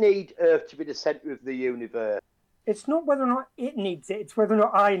does it need Earth to be the centre of the universe? It's not whether or not it needs it, it's whether or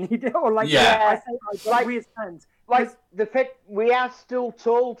not I need it, or we are still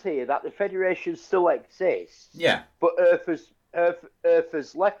told here that the Federation still exists. Yeah. But Earth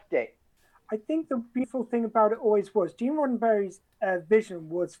has left it. I think the beautiful thing about it always was, Gene Roddenberry's vision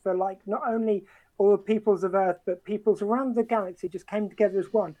was for not only all the peoples of Earth, but peoples around the galaxy just came together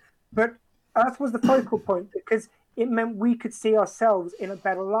as one. But Earth was the focal point because it meant we could see ourselves in a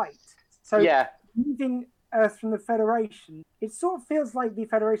better light. So moving Earth from the Federation, it sort of feels like the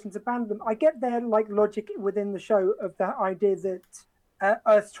Federation's abandoned them. I get their logic within the show of the idea that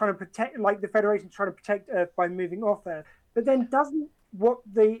Earth's trying to protect, the Federation's trying to protect Earth by moving off Earth. But then doesn't what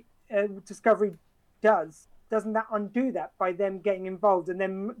the Discovery doesn't that undo that by them getting involved and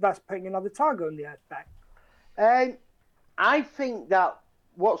then thus putting another target on the Earth back? I think that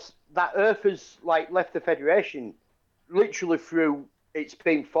Earth has left the Federation literally through it's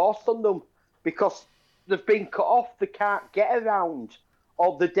being forced on them, because they've been cut off, they can't get around,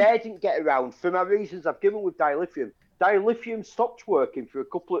 or they didn't get around for my reasons I've given with dilithium. Dilithium stopped working for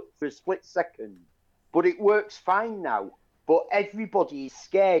a split second, but it works fine now. But everybody is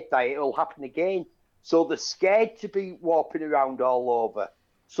scared that it'll happen again. So they're scared to be warping around all over.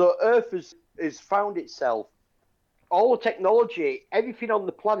 So Earth has found itself. All the technology, everything on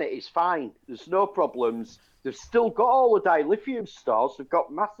the planet is fine. There's no problems. They've still got all the dilithium stores. They've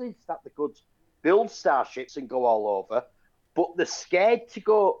got masses that they could build starships and go all over. But they're scared to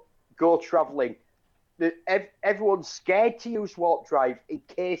go travelling. Everyone's scared to use warp drive in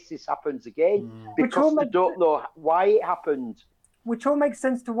case this happens again, because they don't know why it happened. Which all makes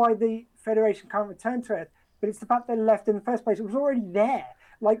sense to why the Federation can't return to Earth, but it's the fact they left in the first place. It was already there.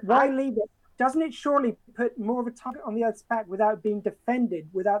 Why leave it? Doesn't it surely put more of a target on the Earth's back without being defended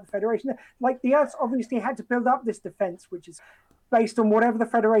without the Federation? The Earth's obviously had to build up this defense, which is based on whatever the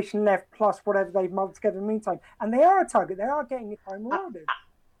Federation left plus whatever they've muddled together in the meantime. And they are a target. They are getting it time rewarded.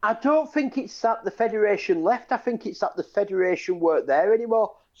 I don't think it's that the Federation left. I think it's that the Federation weren't there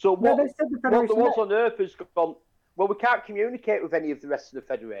anymore. So what there was on Earth has gone, well, we can't communicate with any of the rest of the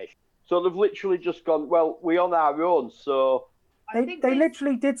Federation. So they've literally just gone, well, we're on our own. So they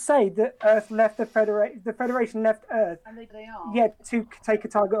literally did say that Earth left the Federation left Earth. And they are. Yeah, to take a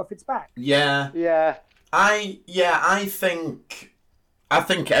target off its back. Yeah. Yeah. I think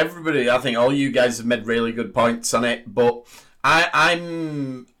everybody, I think all you guys have made really good points on it, but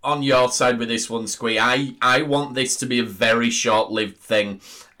I'm on your side with this one, Squee. I want this to be a very short-lived thing.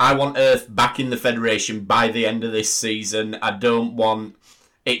 I want Earth back in the Federation by the end of this season. I don't want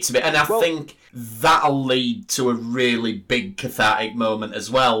it to be... And I think that'll lead to a really big cathartic moment as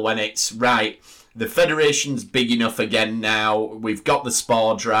well, when it's, right, the Federation's big enough again now, we've got the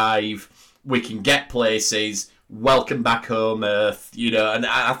spore drive, we can get places, welcome back home, Earth, and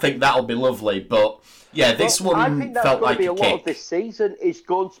I think that'll be lovely, but... Yeah, this one felt like a kick. I think that's going to be a lot of this season is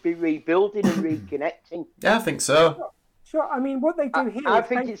going to be rebuilding and reconnecting. Yeah, I think so. Sure. I mean, what they do here... I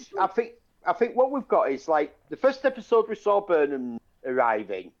think what we've got is the first episode we saw Burnham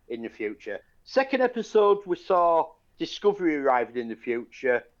arriving in the future. Second episode, we saw Discovery arriving in the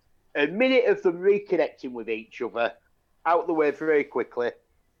future. A minute of them reconnecting with each other, out the way very quickly.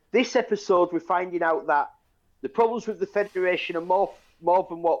 This episode, we're finding out that the problems with the Federation are more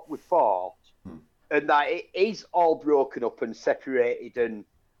than what we thought, and that it is all broken up and separated, and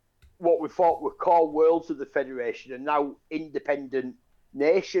what we thought were core worlds of the Federation are now independent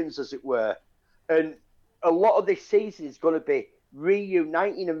nations, as it were. And a lot of this season is going to be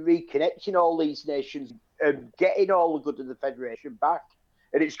reuniting and reconnecting all these nations and getting all the good of the Federation back.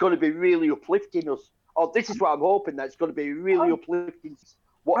 And it's going to be really uplifting us. Oh, this is what I'm hoping, that it's going to be really uplifting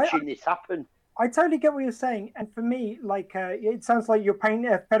watching this happen. I totally get what you're saying. And for me, like, it sounds like you're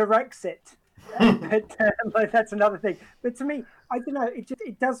painting a Federexit. But that's another thing. But to me, I don't know,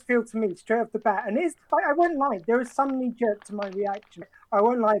 it does feel to me straight off the bat, and I won't lie, there is some knee-jerk to my reaction. I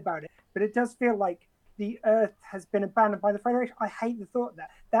won't lie about it, but it does feel like the Earth has been abandoned by the Federation. I hate the thought of that.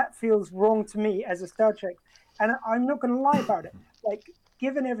 That feels wrong to me as a Star Trek, and I'm not going to lie about it. Like,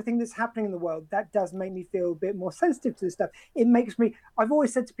 given everything that's happening in the world, that does make me feel a bit more sensitive to this stuff. It makes me, I've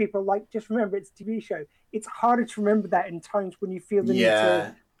always said to people, like, just remember it's a TV show. It's harder to remember that in times when you feel the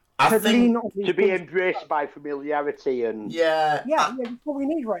need to be embraced by familiarity and that's what we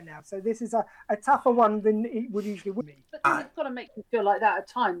need right now. So this is a tougher one than it would usually be. But then it's got to make you feel like that at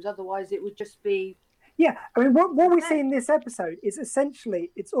times. Otherwise, it would just be. Yeah, I mean, what we see in this episode is essentially,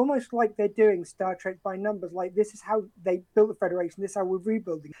 it's almost like they're doing Star Trek by numbers. Like, this is how they built the Federation. This is how we're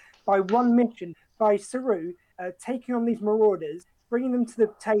rebuilding. By one mission, by Saru taking on these marauders, bringing them to the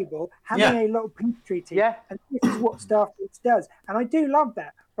table, having a little peace treaty. Yeah. And this is what Starfleet does. And I do love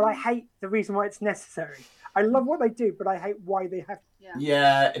that. But I hate the reason why it's necessary. I love what they do, but I hate why they have to. The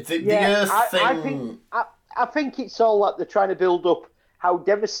Earth thing. I think it's all like they're trying to build up how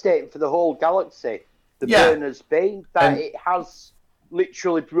devastating for the whole galaxy the burn has been. That it has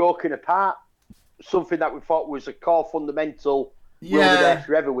literally broken apart something that we thought was a core fundamental will be there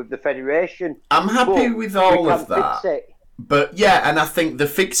forever with the Federation. I'm happy with all of that. But and I think the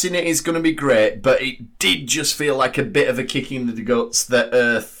fixing it is going to be great, but it did just feel like a bit of a kick in the guts that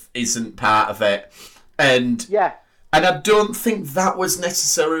Earth isn't part of it. And I don't think that was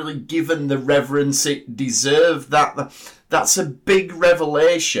necessarily given the reverence it deserved. That's a big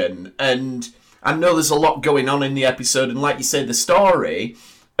revelation, and I know there's a lot going on in the episode, and like you say, the story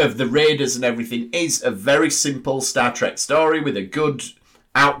of the Raiders and everything is a very simple Star Trek story with a good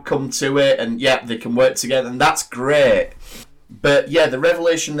outcome to it, and they can work together, and that's great. But the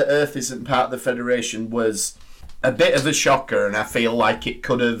revelation that Earth isn't part of the Federation was a bit of a shocker, and I feel like it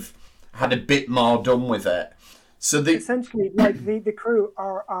could have had a bit more done with it. So essentially, like the crew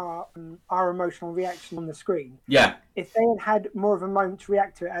are our emotional reaction on the screen. Yeah. If they had more of a moment to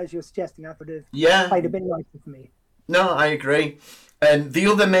react to it, as you're suggesting, that would have played a bit nicer for me. No, I agree. And the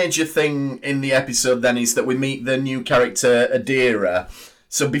other major thing in the episode then is that we meet the new character Adira.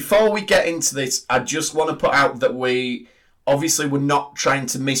 So before we get into this, I just want to put out that we're not trying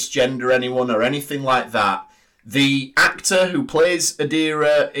to misgender anyone or anything like that. The actor who plays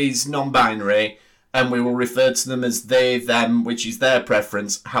Adira is non-binary, and we will refer to them as they, them, which is their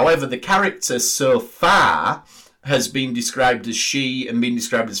preference. However, the character so far has been described as she and been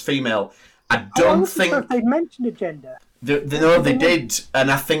described as female. I don't think if they mentioned a gender. They did, and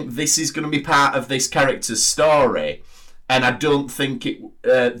I think this is going to be part of this character's story. And I don't think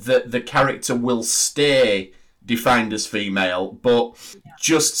that the character will stay defined as female, but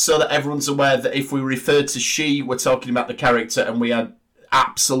just so that everyone's aware that if we refer to she, we're talking about the character, and we are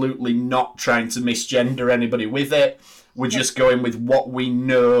absolutely not trying to misgender anybody with it. We're just going with what we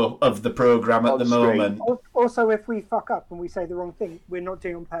know of the programme at the moment. Also, if we fuck up and we say the wrong thing, we're not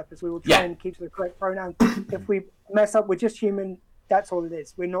doing it on purpose. We will try and keep to the correct pronoun. If we mess up, we're just human. That's all it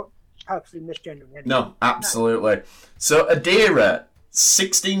is. We're not purposely misgendering anyone. No, absolutely. So, Adira,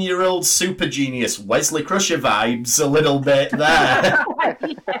 16-year-old super genius, Wesley Crusher vibes a little bit there.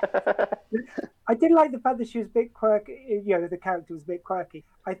 I did like the fact that she was a bit quirky, the character was a bit quirky.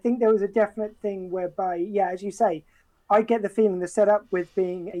 I think there was a definite thing whereby, as you say, I get the feeling they're set up with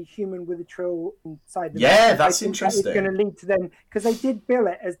being a human with a trill inside them. Yeah, that's interesting. It's going to lead to them, because they did bill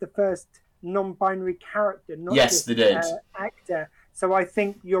it as the first non-binary character, not just they did. Actor. So I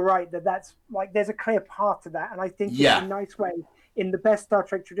think you're right that's like there's a clear path to that, and I think it's a nice way. In the best Star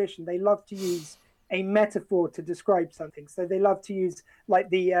Trek tradition, they love to use a metaphor to describe something. So they love to use, like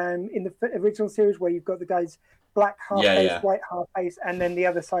the in the original series where you've got the guys black half face, white half face, and then the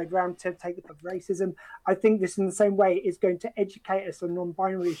other side round to take the racism. I think this in the same way is going to educate us on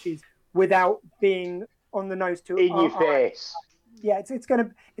non-binary issues without being on the nose to in your face. Yeah, it's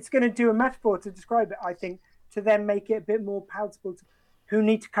going to do a metaphor to describe it. I think to then make it a bit more palatable to who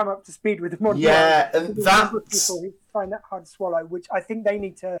need to come up to speed with the modern Yeah, world. and There's that's... people who find that hard to swallow, which I think they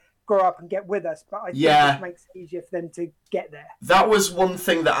need to grow up and get with us, but I think it makes it easier for them to get there. That was one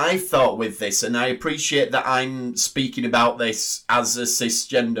thing that I thought with this, and I appreciate that I'm speaking about this as a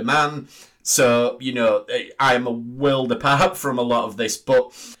cisgender man, so, you know, I'm a world apart from a lot of this,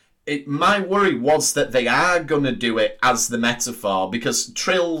 but my worry was that they are going to do it as the metaphor, because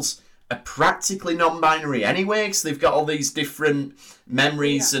Trills are practically non-binary anyway, because they've got all these different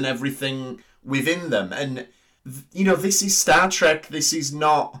memories and everything within them, and, you know, this is Star Trek, this is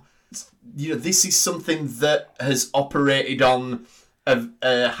not... You know, this is something that has operated on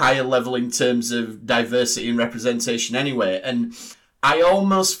a higher level in terms of diversity and representation anyway. And I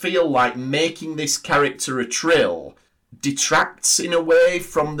almost feel like making this character a Trill detracts in a way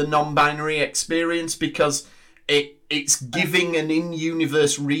from the non-binary experience, because it's giving an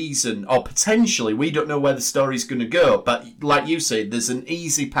in-universe reason, or potentially, we don't know where the story's going to go, but like you say, there's an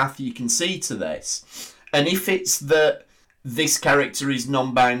easy path you can see to this. And if it's that this character is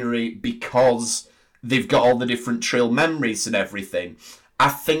non-binary because they've got all the different Trill memories and everything, I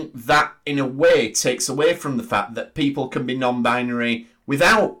think that, in a way, takes away from the fact that people can be non-binary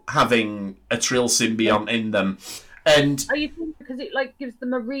without having a Trill symbiont in them. And you think because it gives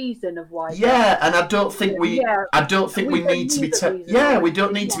them a reason of why? Yeah, and I don't think we need to be we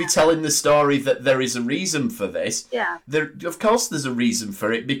don't need to be telling the story that there is a reason for this. Yeah. Of course there's a reason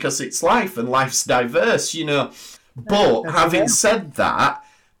for it, because it's life and life's diverse, you know. But having said that,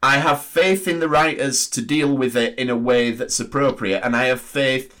 I have faith in the writers to deal with it in a way that's appropriate, and I have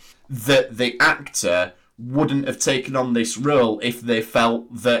faith that the actor wouldn't have taken on this role if they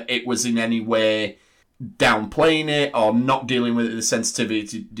felt that it was in any way downplaying it or not dealing with it the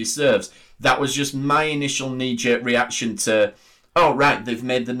sensitivity it deserves. That was just my initial knee-jerk reaction to, oh, right, they've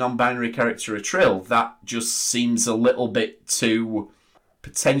made the non-binary character a Trill. That just seems a little bit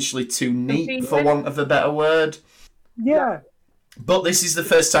potentially too neat, for want of a better word. Yeah. But this is the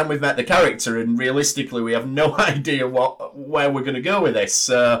first time we've met the character, and realistically we have no idea where we're going to go with this.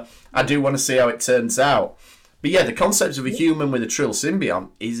 I do want to see how it turns out. But yeah, the concept of a human with a Trill symbiont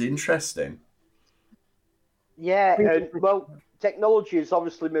is interesting. Yeah, and, well, technology has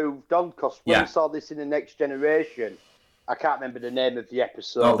obviously moved on, because when we saw this in The Next Generation, I can't remember the name of the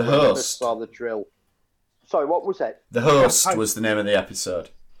episode. Oh, The Host. Saw the Trill. Sorry, what was it? The Host was the name of the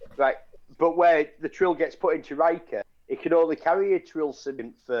episode. Right, but where the Trill gets put into Riker, it can only carry a Trill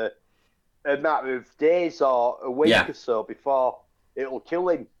symbiont for a matter of days or a week or so before it'll kill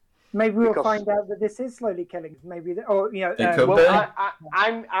him. Maybe we'll find out that this is slowly killing. Maybe,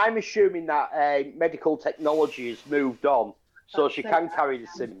 I'm assuming that medical technology has moved on, so she can carry the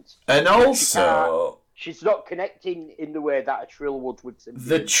symbiont. And also, she's not connecting in the way that a Trill would with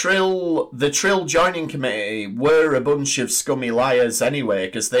symbiont. The Trill joining committee were a bunch of scummy liars anyway,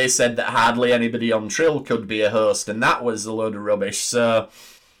 because they said that hardly anybody on Trill could be a host, and that was a load of rubbish. So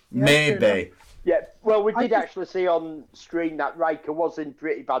maybe. Yeah, well, we did actually see on screen that Riker was in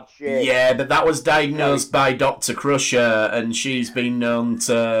pretty bad shape. Yeah, but that was diagnosed by Dr. Crusher, and she's been known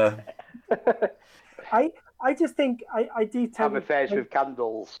to... I just think I do totally... Have affairs with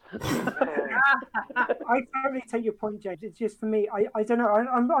candles. I totally take your point, James. It's just, for me, I don't know.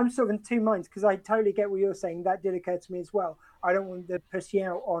 I'm sort of in two minds, because I totally get what you're saying. That did occur to me as well. I don't want to push you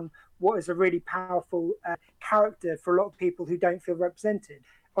out on what is a really powerful character for a lot of people who don't feel represented.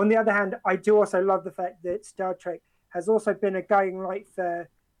 On the other hand, I do also love the fact that Star Trek has also been a guiding light for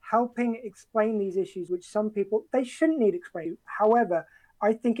helping explain these issues, which some people, they shouldn't need explaining. However,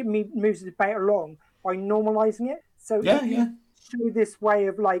 I think it moves the debate along by normalizing it. So through this way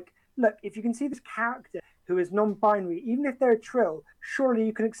of look, if you can see this character who is non-binary, even if they're a Trill, surely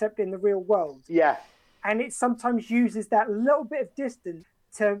you can accept it in the real world. Yeah. And it sometimes uses that little bit of distance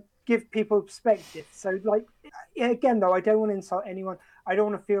to give people perspective. So, again, though, I don't want to insult anyone. I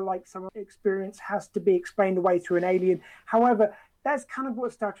don't want to feel like some experience has to be explained away through an alien. However, that's kind of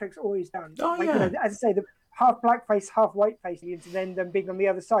what Star Trek's always done. As I say, the half blackface, half whiteface aliens, and then them being on the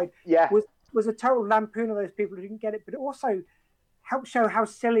other side was a total lampoon of those people who didn't get it, but it also helped show how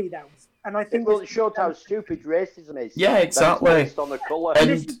silly that was. And I think it showed how stupid racism is. Yeah, exactly. Based on the colour.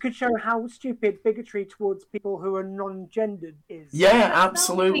 And this could show how stupid bigotry towards people who are non-gendered is. Yeah,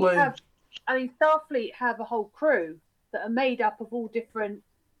 absolutely. Starfleet have a whole crew that are made up of all different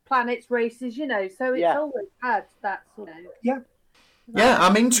planets, races, so it's always had that sort of... Yeah,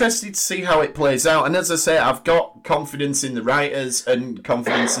 I'm interested to see how it plays out. And as I say, I've got confidence in the writers and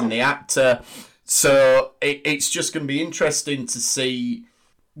confidence in the actor. So it's just going to be interesting to see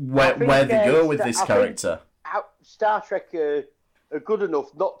where they go with this character. Star Trek are good enough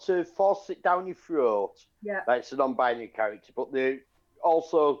not to force it down your throat Yeah. that it's a non-binary character, but they're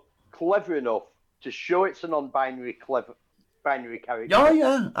also clever enough to show it's a non-binary binary character. Oh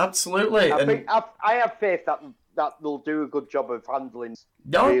yeah, absolutely. I have faith that they'll do a good job of handling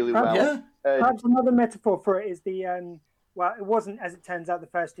No, really well. yeah. Perhaps another metaphor for it is the well, it wasn't, as it turns out, the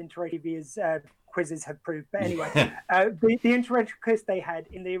first interracial TV as quizzes have proved. But anyway, the interracial quiz they had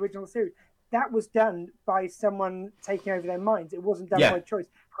in the original series, that was done by someone taking over their minds. It wasn't done by choice.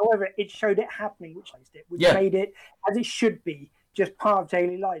 However, it showed it happening, which made it, as it should be, just part of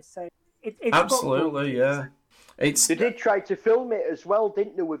daily life. So it's absolutely, yeah. They did try to film it as well,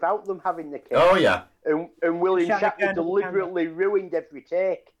 didn't they, without them having the kiss? Oh yeah. And William Shatner deliberately ruined every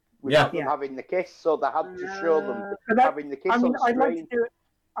take without them having the kiss, so they had to show them having the kiss on screen.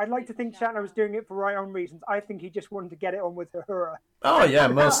 I'd like to think Shatner was doing it for right on reasons. I think he just wanted to get it on with Uhura. Oh yeah,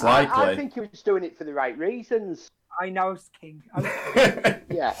 most likely. I think he was doing it for the right reasons. I know, King.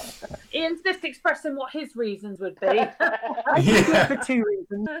 Yeah. Ian's just expressing what his reasons would be. I think it for two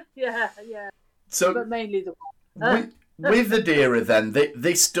reasons. Yeah. So, but mainly the one. With Adira, then,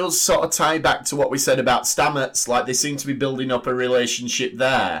 this does sort of tie back to what we said about Stamets. Like, they seem to be building up a relationship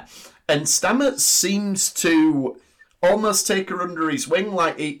there. And Stamets seems to almost take her under his wing.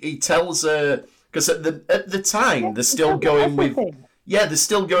 Like, he tells her... Because at the time, they're still going with... Yeah, they're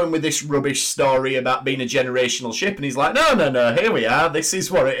still going with this rubbish story about being a generational ship. And he's like, no, here we are. This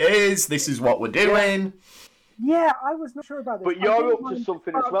is what it is. This is what we're doing. Yeah, I was not sure about this. But you're up to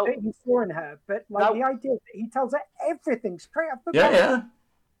something as well. He saw in her, but the idea that he tells her everything straight up the bat. Yeah.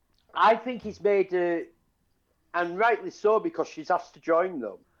 I think he's made and rightly so, because she's asked to join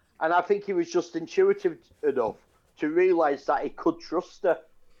them. And I think he was just intuitive enough to realise that he could trust her.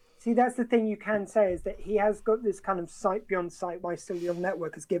 See, that's the thing you can say, is that he has got this kind of sight beyond sight why Social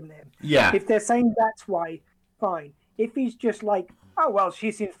Network has given him. Yeah. If they're saying that's why, fine. If he's just like, oh, well,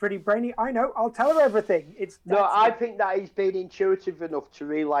 she seems pretty brainy, I know, I'll tell her everything. I think that he's been intuitive enough to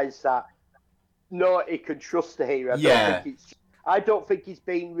realise that, no, he can trust her here. I don't think he's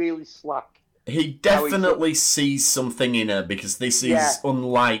been really slack. He definitely sees something in her, because this is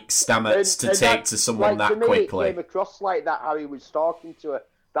unlike Stamets to take to someone that quickly. It came across like that, how he was talking to her,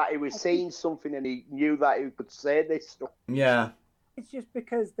 that he was seeing something and he knew that he could say this stuff. Yeah. It's just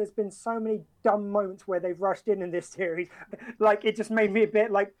because there's been so many dumb moments where they've rushed in this series. Like, it just made me a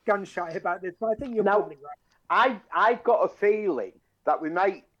bit, like, gun-shy about this. But I think you're probably right. I've got a feeling that we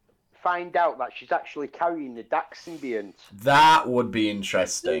might find out that she's actually carrying the Dax symbiont. That would be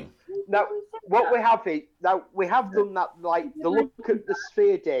interesting. Now, what we have is... Now, we have done that, like, the look at the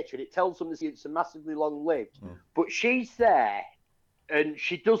sphere data, and it tells them the symbiont are massively long-lived. But she's there, and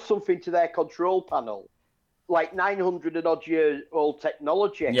she does something to their control panel. Like 900 and odd year old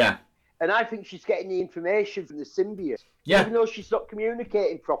technology. Yeah. And I think she's getting the information from the symbiote. Yeah. Even though she's not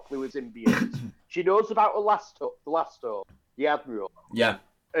communicating properly with symbiotes. She knows about the Admiral. Yeah.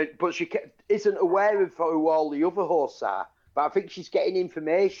 But she isn't aware of who all the other hosts are. But I think she's getting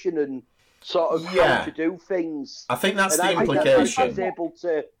information and sort of how to do things. I think that's the implication. She's able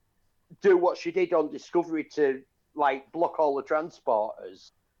to do what she did on Discovery to, like, block all the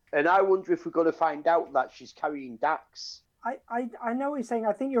transporters. And I wonder if we're going to find out that she's carrying Dax. I know what you're saying.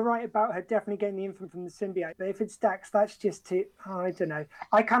 I think you're right about her definitely getting the info from the symbiote. But if it's Dax, that's just too... Oh, I don't know.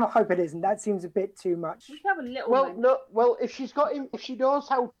 I kind of hope it isn't. That seems a bit too much. We have a little if she knows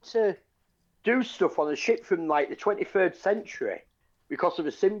how to do stuff on a ship from, like, the 23rd century because of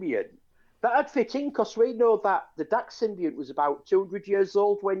a symbiote, that'd fit in, because we know that the Dax symbiote was about 200 years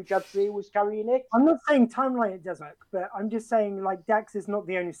old when Jadzia was carrying it. I'm not saying timeline it does work, but I'm just saying, like, Dax is not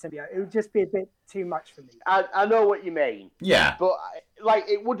the only symbiote. It would just be a bit too much for me. I know what you mean. Yeah. But, like,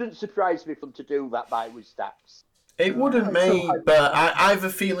 it wouldn't surprise me for them to do that was Dax. It wouldn't me, but I have a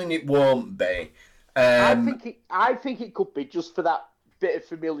feeling it won't be. I think it could be, just for that bit of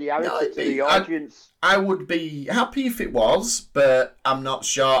familiarity to the audience. I would be happy if it was, but I'm not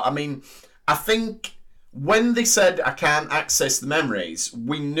sure. I mean... I think when they said I can't access the memories,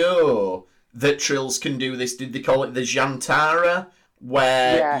 we know that Trills can do this. Did they call it the Jantara,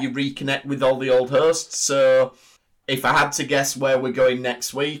 where you reconnect with all the old hosts? So if I had to guess where we're going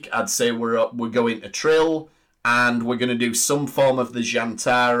next week, I'd say we're going to Trill, and we're going to do some form of the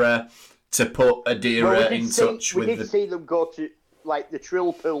Jantara to put Adira in touch with. We did see them go to, like, the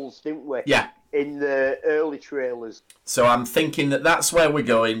Trill pools, didn't we? Yeah. In the early trailers. So I'm thinking that's where we're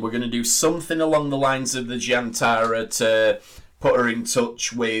going. We're going to do something along the lines of the Jantara to put her in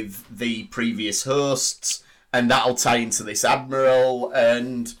touch with the previous hosts, and that'll tie into this Admiral,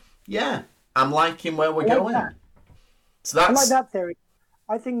 and I'm liking where we're going. That. So that's... I like that theory.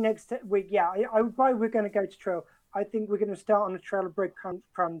 I think next week, I would buy we're going to go to Trill, I think we're going to start on a trail of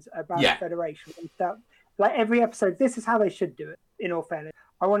breadcrumbs about Yeah. the Federation. And start, like every episode, this is how they should do it, in all fairness.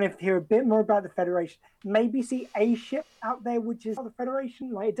 I want to hear a bit more about the Federation. Maybe see a ship out there which is the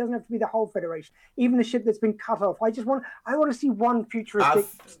Federation. Like, it doesn't have to be the whole Federation. Even the ship that's been cut off. I want to see one futuristic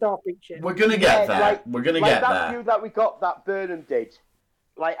Starfleet ship. We're going to get there. like- We're going to Like get that there. view that we got that Burnham did.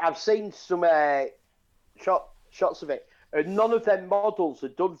 Like, I've seen some shots of it, and none of them models are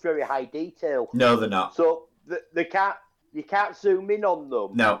done very high detail. No, they're not. So you can't zoom in on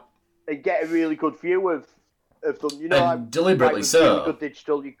them No. and get a really good view of them. You know, And deliberately with so. Really good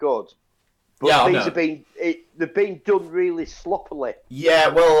digital, you could. But Yeah, I these know. have been they've been done really sloppily. Yeah,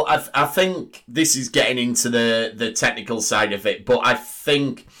 well, I think this is getting into the technical side of it, but I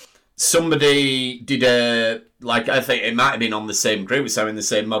think somebody did I think it might have been on the same group, so in the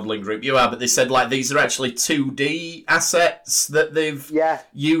same modelling group you are, but they said, like, these are actually 2D assets that they've Yeah.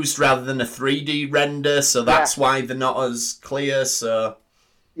 used rather than a 3D render, so that's why they're not as clear, so...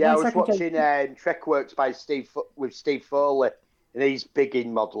 Yeah, I One was second, watching Trek Works by Steve Foley, and he's big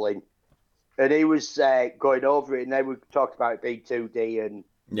in modelling, and he was going over it, and they were talking about it being 2D, and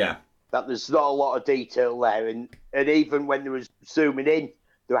Yeah. that there's not a lot of detail there, and even when they was zooming in,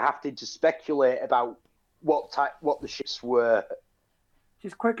 they were having to speculate about what the ships were.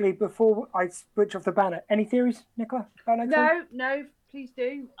 Just quickly, before I switch off the banner, any theories, Nicola? About next week? No, please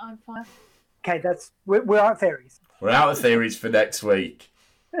do. I'm fine. Okay, we're out of theories. We're out of theories for next week.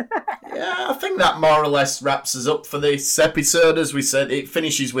 Yeah, I think that more or less wraps us up for this episode. As we said, it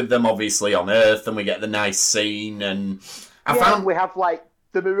finishes with them obviously on Earth, and we get the nice scene. And We have like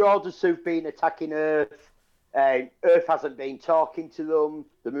the Marauders who've been attacking Earth. Earth hasn't been talking to them.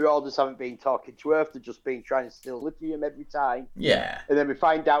 The Marauders haven't been talking to Earth. They've just been trying to steal lithium every time. Yeah, And then we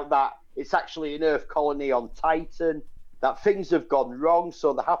find out that it's actually an Earth colony on Titan. That things have gone wrong,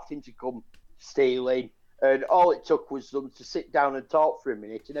 so they're having to come stealing. And all it took was them to sit down and talk for a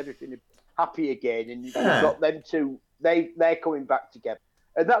minute, and everything is happy again. And you've got them two; they're coming back together.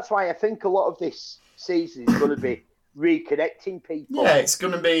 And that's why I think a lot of this season is going to be reconnecting people. yeah, it's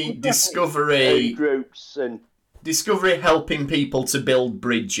going to be Discovery. And groups and Discovery helping people to build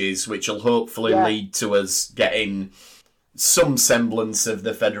bridges, which will hopefully lead to us getting some semblance of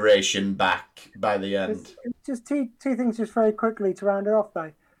the Federation back by the end. Just two things just very quickly to round it off,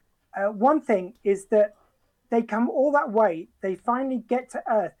 though. One thing is that they come all that way, they finally get to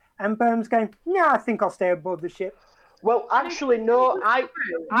Earth, and Burnham's going, no, I think I'll stay aboard the ship. well, actually, no. I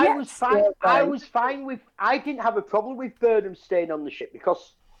was Yes, fine. yeah, I right. was fine with. I didn't have a problem with Burnham staying on the ship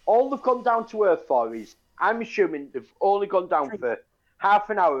because all they've gone down to Earth for is. I'm assuming they've only gone down for half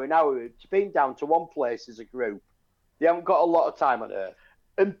an hour. It's been down to one place as a group. They haven't got a lot of time on Earth,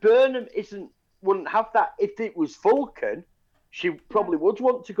 and Burnham wouldn't have that. If it was Vulcan, she probably would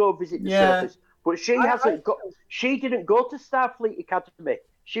want to go visit the surface. But she hasn't got. She didn't go to Starfleet Academy.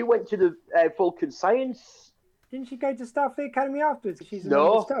 She went to the Vulcan Science. Didn't she go to Starfleet Academy afterwards? She's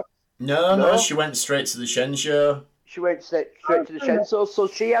No. stuff. No, she went straight to the Shenzhou. She went straight to the Shenzhou, so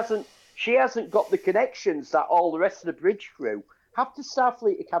she hasn't got the connections that all the rest of the bridge crew have to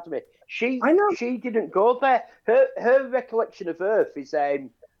Starfleet Academy. I know. She didn't go there. Her recollection of Earth is a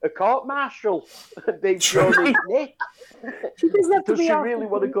court-martial being thrown in Nick. She doesn't have to Does be she after really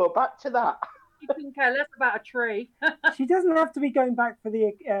want to go back to that? You couldn't care less about a tree. She doesn't have to be going back for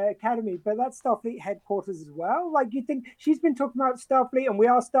the Academy, but that's Starfleet headquarters as well. Like, you think she's been talking about Starfleet, and we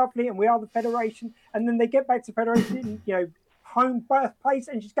are Starfleet, and we are the Federation, and then they get back to Federation, home birthplace,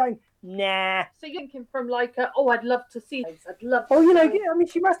 and she's going, nah. So you're thinking from like, I'd love to see this. I'd love to. I mean,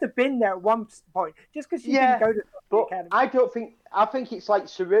 she must have been there at one point, just because she didn't go to Starfleet But Academy. I think it's like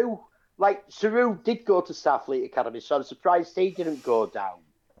Saru. Like, Saru did go to Starfleet Academy, so I'm surprised he didn't go down.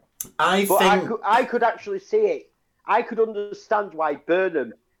 I But think I could actually see it. I could understand why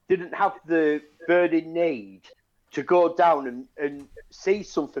Burnham didn't have the burning need to go down and see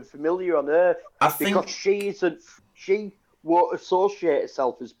something familiar on Earth. I think- Because she won't associate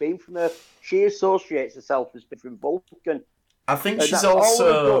herself as being from Earth. She associates herself as being from Vulcan. I think And she's that's all they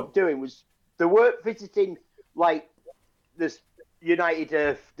also were doing was they weren't visiting like this United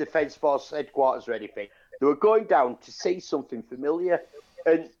Earth Defence Force headquarters or anything. They were going down to see something familiar,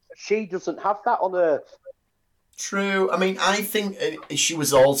 and she doesn't have that on Earth. true. I mean, I think she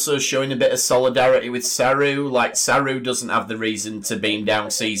was also showing a bit of solidarity with Saru. Like, Saru doesn't have the reason to beam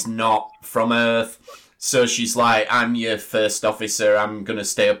down, so he's not from Earth. So she's like, I'm your first officer, I'm going to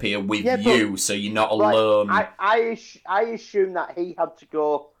stay up here with you, so you're not Like, alone. I assume that he had to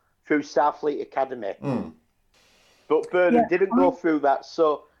go through Starfleet Academy, but Burnham didn't go through that.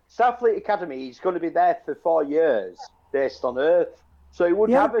 So Starfleet Academy, he's going to be there for 4 years based on Earth, so he would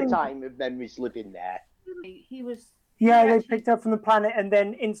The have other a thing- time of memories living there. He was. Yeah, he they actually- picked up from the planet and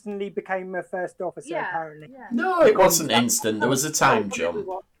then instantly became a first officer, Yeah, apparently. yeah. No, it wasn't instant. There was a time jump.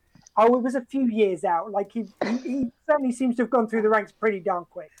 Oh, it was a few years out. Like he certainly seems to have gone through the ranks pretty darn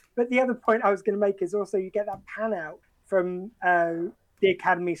quick. But the other point I was going to make is also you get that pan out from the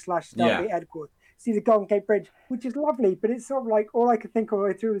Academy / Stargate headquarters. See the Golden Gate Bridge, which is lovely, but it's sort of like all I could think all the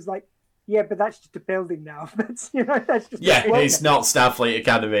way through was like, yeah, but that's just a building now. That's that's just Yeah, a building. it's not Starfleet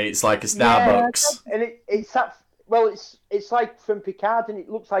Academy. It's like a Starbucks. And it's that. Well, it's like from Picard, and it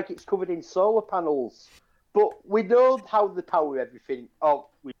looks like it's covered in solar panels. But we know how they power everything. Oh,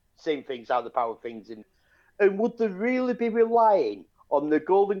 we've seen things how they power things, and would they really be relying on the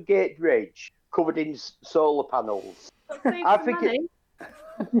Golden Gate Bridge covered in solar panels? I think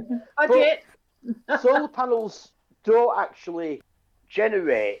I did. solar panels don't actually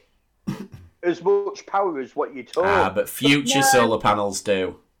generate as much power as what you'd hope. But future Yeah. solar panels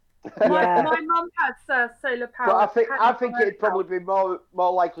do. Yeah. My mum had solar power. But I think panels on it'd her probably be more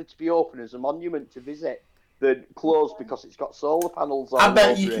likely to be open as a monument to visit than closed because it's got solar panels on. I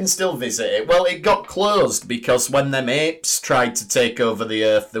bet over you it. can still visit it. Well, it got closed because when them apes tried to take over the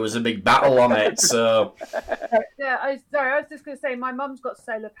Earth, there was a big battle on it. So Yeah, I was just going to say, my mum's got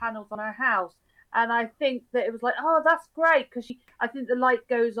solar panels on her house, and I think that it was like, oh, that's great, because I think the light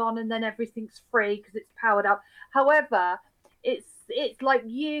goes on and then everything's free because it's powered up. However, it's like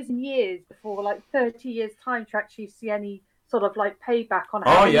years and years before, like 30 years time to actually see any sort of like payback on. oh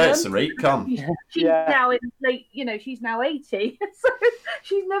having yeah, them. it's a recon. She's Yeah. now in late, she's now 80, so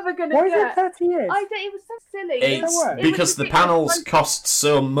she's never going to Why is it get. 30 years? It was so silly. It's way. It was because the ridiculous. panels cost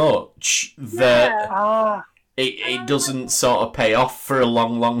so much that Yeah. Ah, it doesn't sort of pay off for a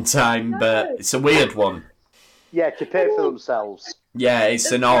long time. But No. it's a weird one. Yeah, to pay for themselves. Yeah,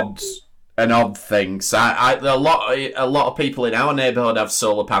 it's an odd thing. So a lot of people in our neighbourhood have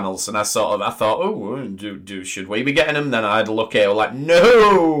solar panels, and I thought, oh, should we be getting them? Then I had a look at it, like,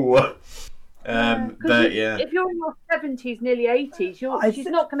 no. 'Cause But yeah, if you're in your 70s, nearly 80s, she's thi-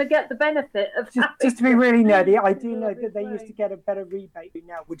 not going to get the benefit of just to be really nerdy, I do know that they used to get a better rebate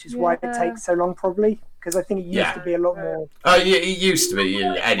now, which is why it Yeah. takes so long, probably, because I think it used Yeah. to be a lot more. oh yeah, it used to be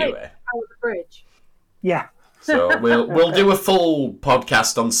yeah, anyway. Power the bridge. Yeah. So we'll do a full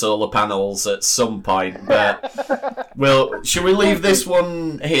podcast on solar panels at some point, but should we leave this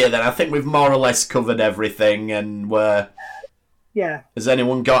one here then? I think we've more or less covered everything, and Yeah. has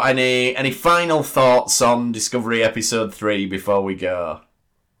anyone got any final thoughts on Discovery Episode 3 before we go?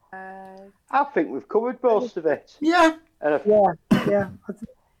 I think we've covered most of it. Yeah. And Yeah. I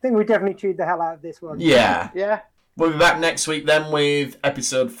think we definitely chewed the hell out of this one. Yeah. yeah. We'll be back next week then with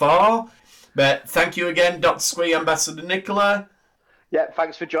Episode 4. But thank you again, Dr. Squee, Ambassador Nicola. Yeah,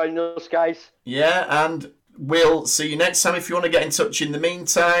 thanks for joining us, guys. Yeah, and we'll see you next time. If you want to get in touch in the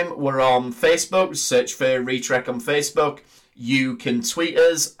meantime, we're on Facebook. Search for Retrek on Facebook. You can tweet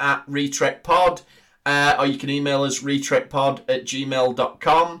us at RetrekPod, or you can email us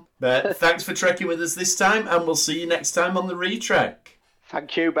retrekpod@gmail.com. But thanks for trekking with us this time, and we'll see you next time on the Retrek.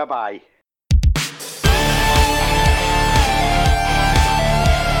 Thank you. Bye-bye.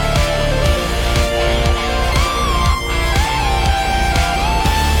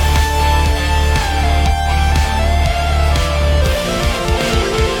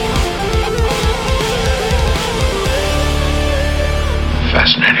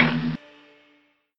 Fascinating.